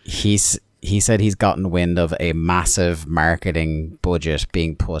 He said he's gotten wind of a massive marketing budget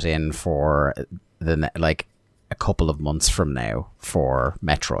being put in for a couple of months from now for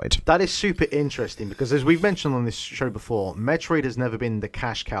Metroid. That is super interesting because, as we've mentioned on this show before, Metroid has never been the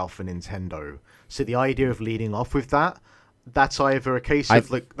cash cow for Nintendo. So the idea of leading off with that's either a case of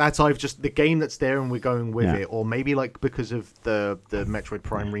that's either just the game that's there and we're going with it, or maybe like because of the Metroid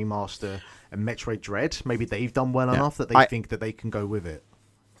Prime remaster and Metroid Dread, maybe they've done well enough that they think that they can go with it.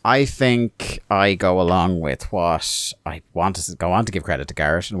 I think I go along with what I want to go on to give credit to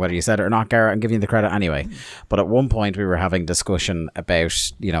Garrett, and whether you said it or not, Garrett, I'm giving you the credit anyway. But at one point we were having discussion about,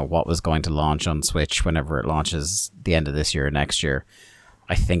 what was going to launch on Switch whenever it launches the end of this year or next year.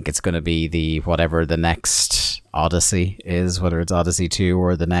 I think it's going to be whatever the next Odyssey is, whether it's Odyssey 2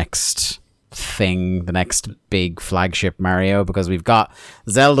 or the next thing, the next big flagship Mario, because we've got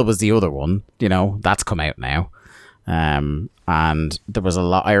Zelda was the other one, that's come out now. And there was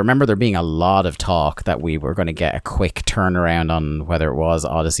I remember there being a lot of talk that we were going to get a quick turnaround on whether it was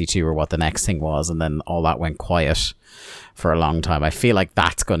Odyssey 2 or what the next thing was, and then all that went quiet for a long time. I feel like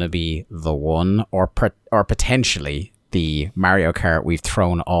that's going to be the one, or potentially the Mario Kart we've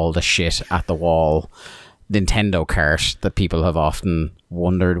thrown all the shit at the wall Nintendo Kart that people have often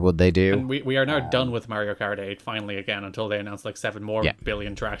wondered would they do. And we are now done with Mario Kart 8 finally again, until they announce 7 more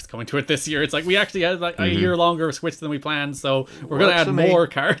billion tracks coming to it this year. It's we actually had a year longer Switch than we planned, so we're going to add more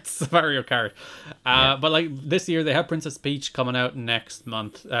karts, Mario Kart. But this year they have Princess Peach coming out next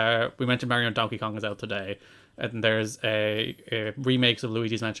month. We mentioned Mario and Donkey Kong is out today. And there's a remakes of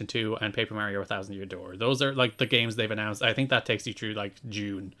Luigi's Mansion 2 and Paper Mario 1000 Year Door. Those are the games they've announced. I think that takes you through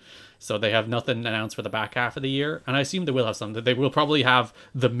June. So they have nothing announced for the back half of the year. And I assume they will have some. They will probably have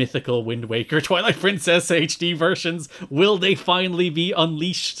the mythical Wind Waker Twilight Princess HD versions. Will they finally be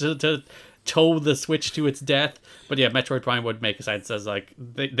unleashed to tow the Switch to its death? But yeah, Metroid Prime would make sense as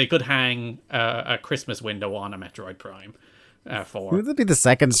they could hang a Christmas window on a Metroid Prime. Would it be the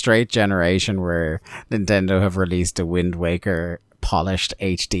second straight generation where Nintendo have released a Wind Waker polished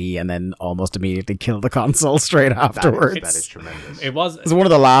HD and then almost immediately kill the console straight afterwards? That is tremendous. It was one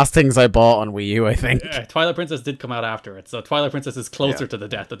of the last things I bought on Wii U, I think. Twilight Princess did come out after it, so Twilight Princess is closer to the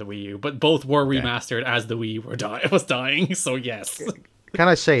death of the Wii U, but both were remastered as the Wii U was dying, so yes. Can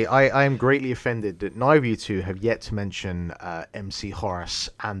I say, I am greatly offended that neither of you two have yet to mention MC Horace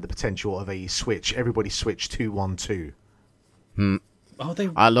and the potential of a Switch, everybody Switch 212. Oh, they.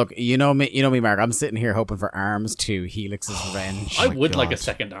 Look, you know me, Mark. I'm sitting here hoping for Arms 2, Helix's Revenge. I would like a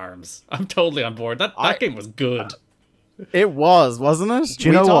second Arms. I'm totally on board. That game was good. It was, wasn't it? Do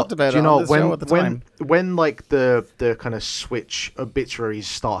you know talked what? about Do you it know on this show at the time. When the kind of Switch obituaries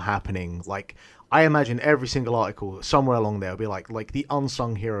start happening, I imagine every single article somewhere along there will be like the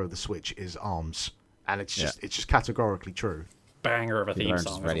unsung hero of the Switch is Arms, and it's just categorically true. Banger of a theme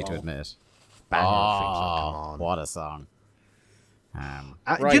song. Ready to admit. Banger of a theme song. Come on. What a song. Do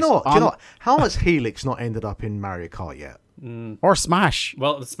you know what? How has Helix not ended up in Mario Kart yet? Or Smash.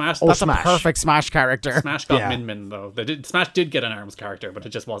 Well, Smash. That's Smash. a perfect Smash character. Smash got Min though. Smash did get an Arms character, but it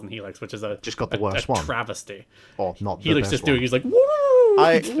just wasn't Helix, which is just got the worst one. Travesty. Or not. Helix the best just doing. one. He's like,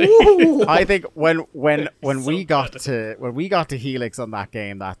 woo! I think when so we got to Helix on that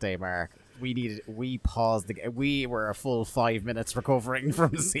game that day, Mark, we paused the game. We were a full 5 minutes recovering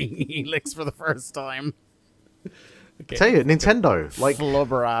from seeing Helix for the first time. I tell you, Nintendo,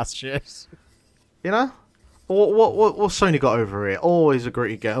 flubber ass shit. What's Sony got over it? Oh, it's a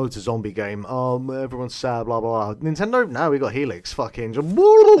gritty game. Oh, it's a zombie game. Everyone's sad. Blah blah blah. Nintendo, now we got Helix. Fucking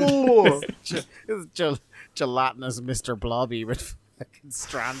gelatinous Mr. Blobby with fucking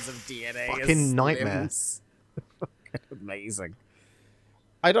strands of DNA. Fucking nightmare. Amazing.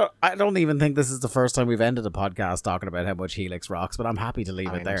 I don't even think this is the first time we've ended a podcast talking about how much Helix rocks, but I'm happy to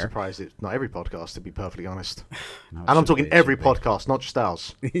leave it there. I'm surprised it's not every podcast, to be perfectly honest. No, and I'm talking every podcast, not just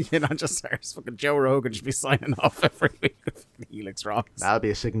ours. Not just ours. Fucking Joe Rogan should be signing off every week with Helix rocks. That would be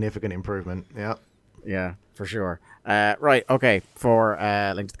a significant improvement. Yeah. Yeah, for sure. Right, okay, for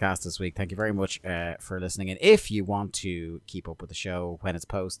Link to the Cast this week, thank you very much for listening. And if you want to keep up with the show when it's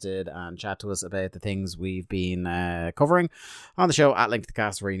posted and chat to us about the things we've been covering on the show, at Link to the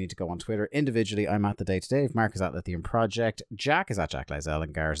Cast, where you need to go on Twitter. Individually, I'm at The Day to Dave, Mark is at Lithium Project, Jack is at Jack Lizell,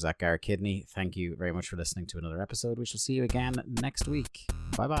 and Garrett is at Garrett Kidney. Thank you very much for listening to another episode. We shall see you again next week.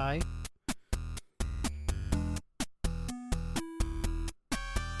 Bye-bye.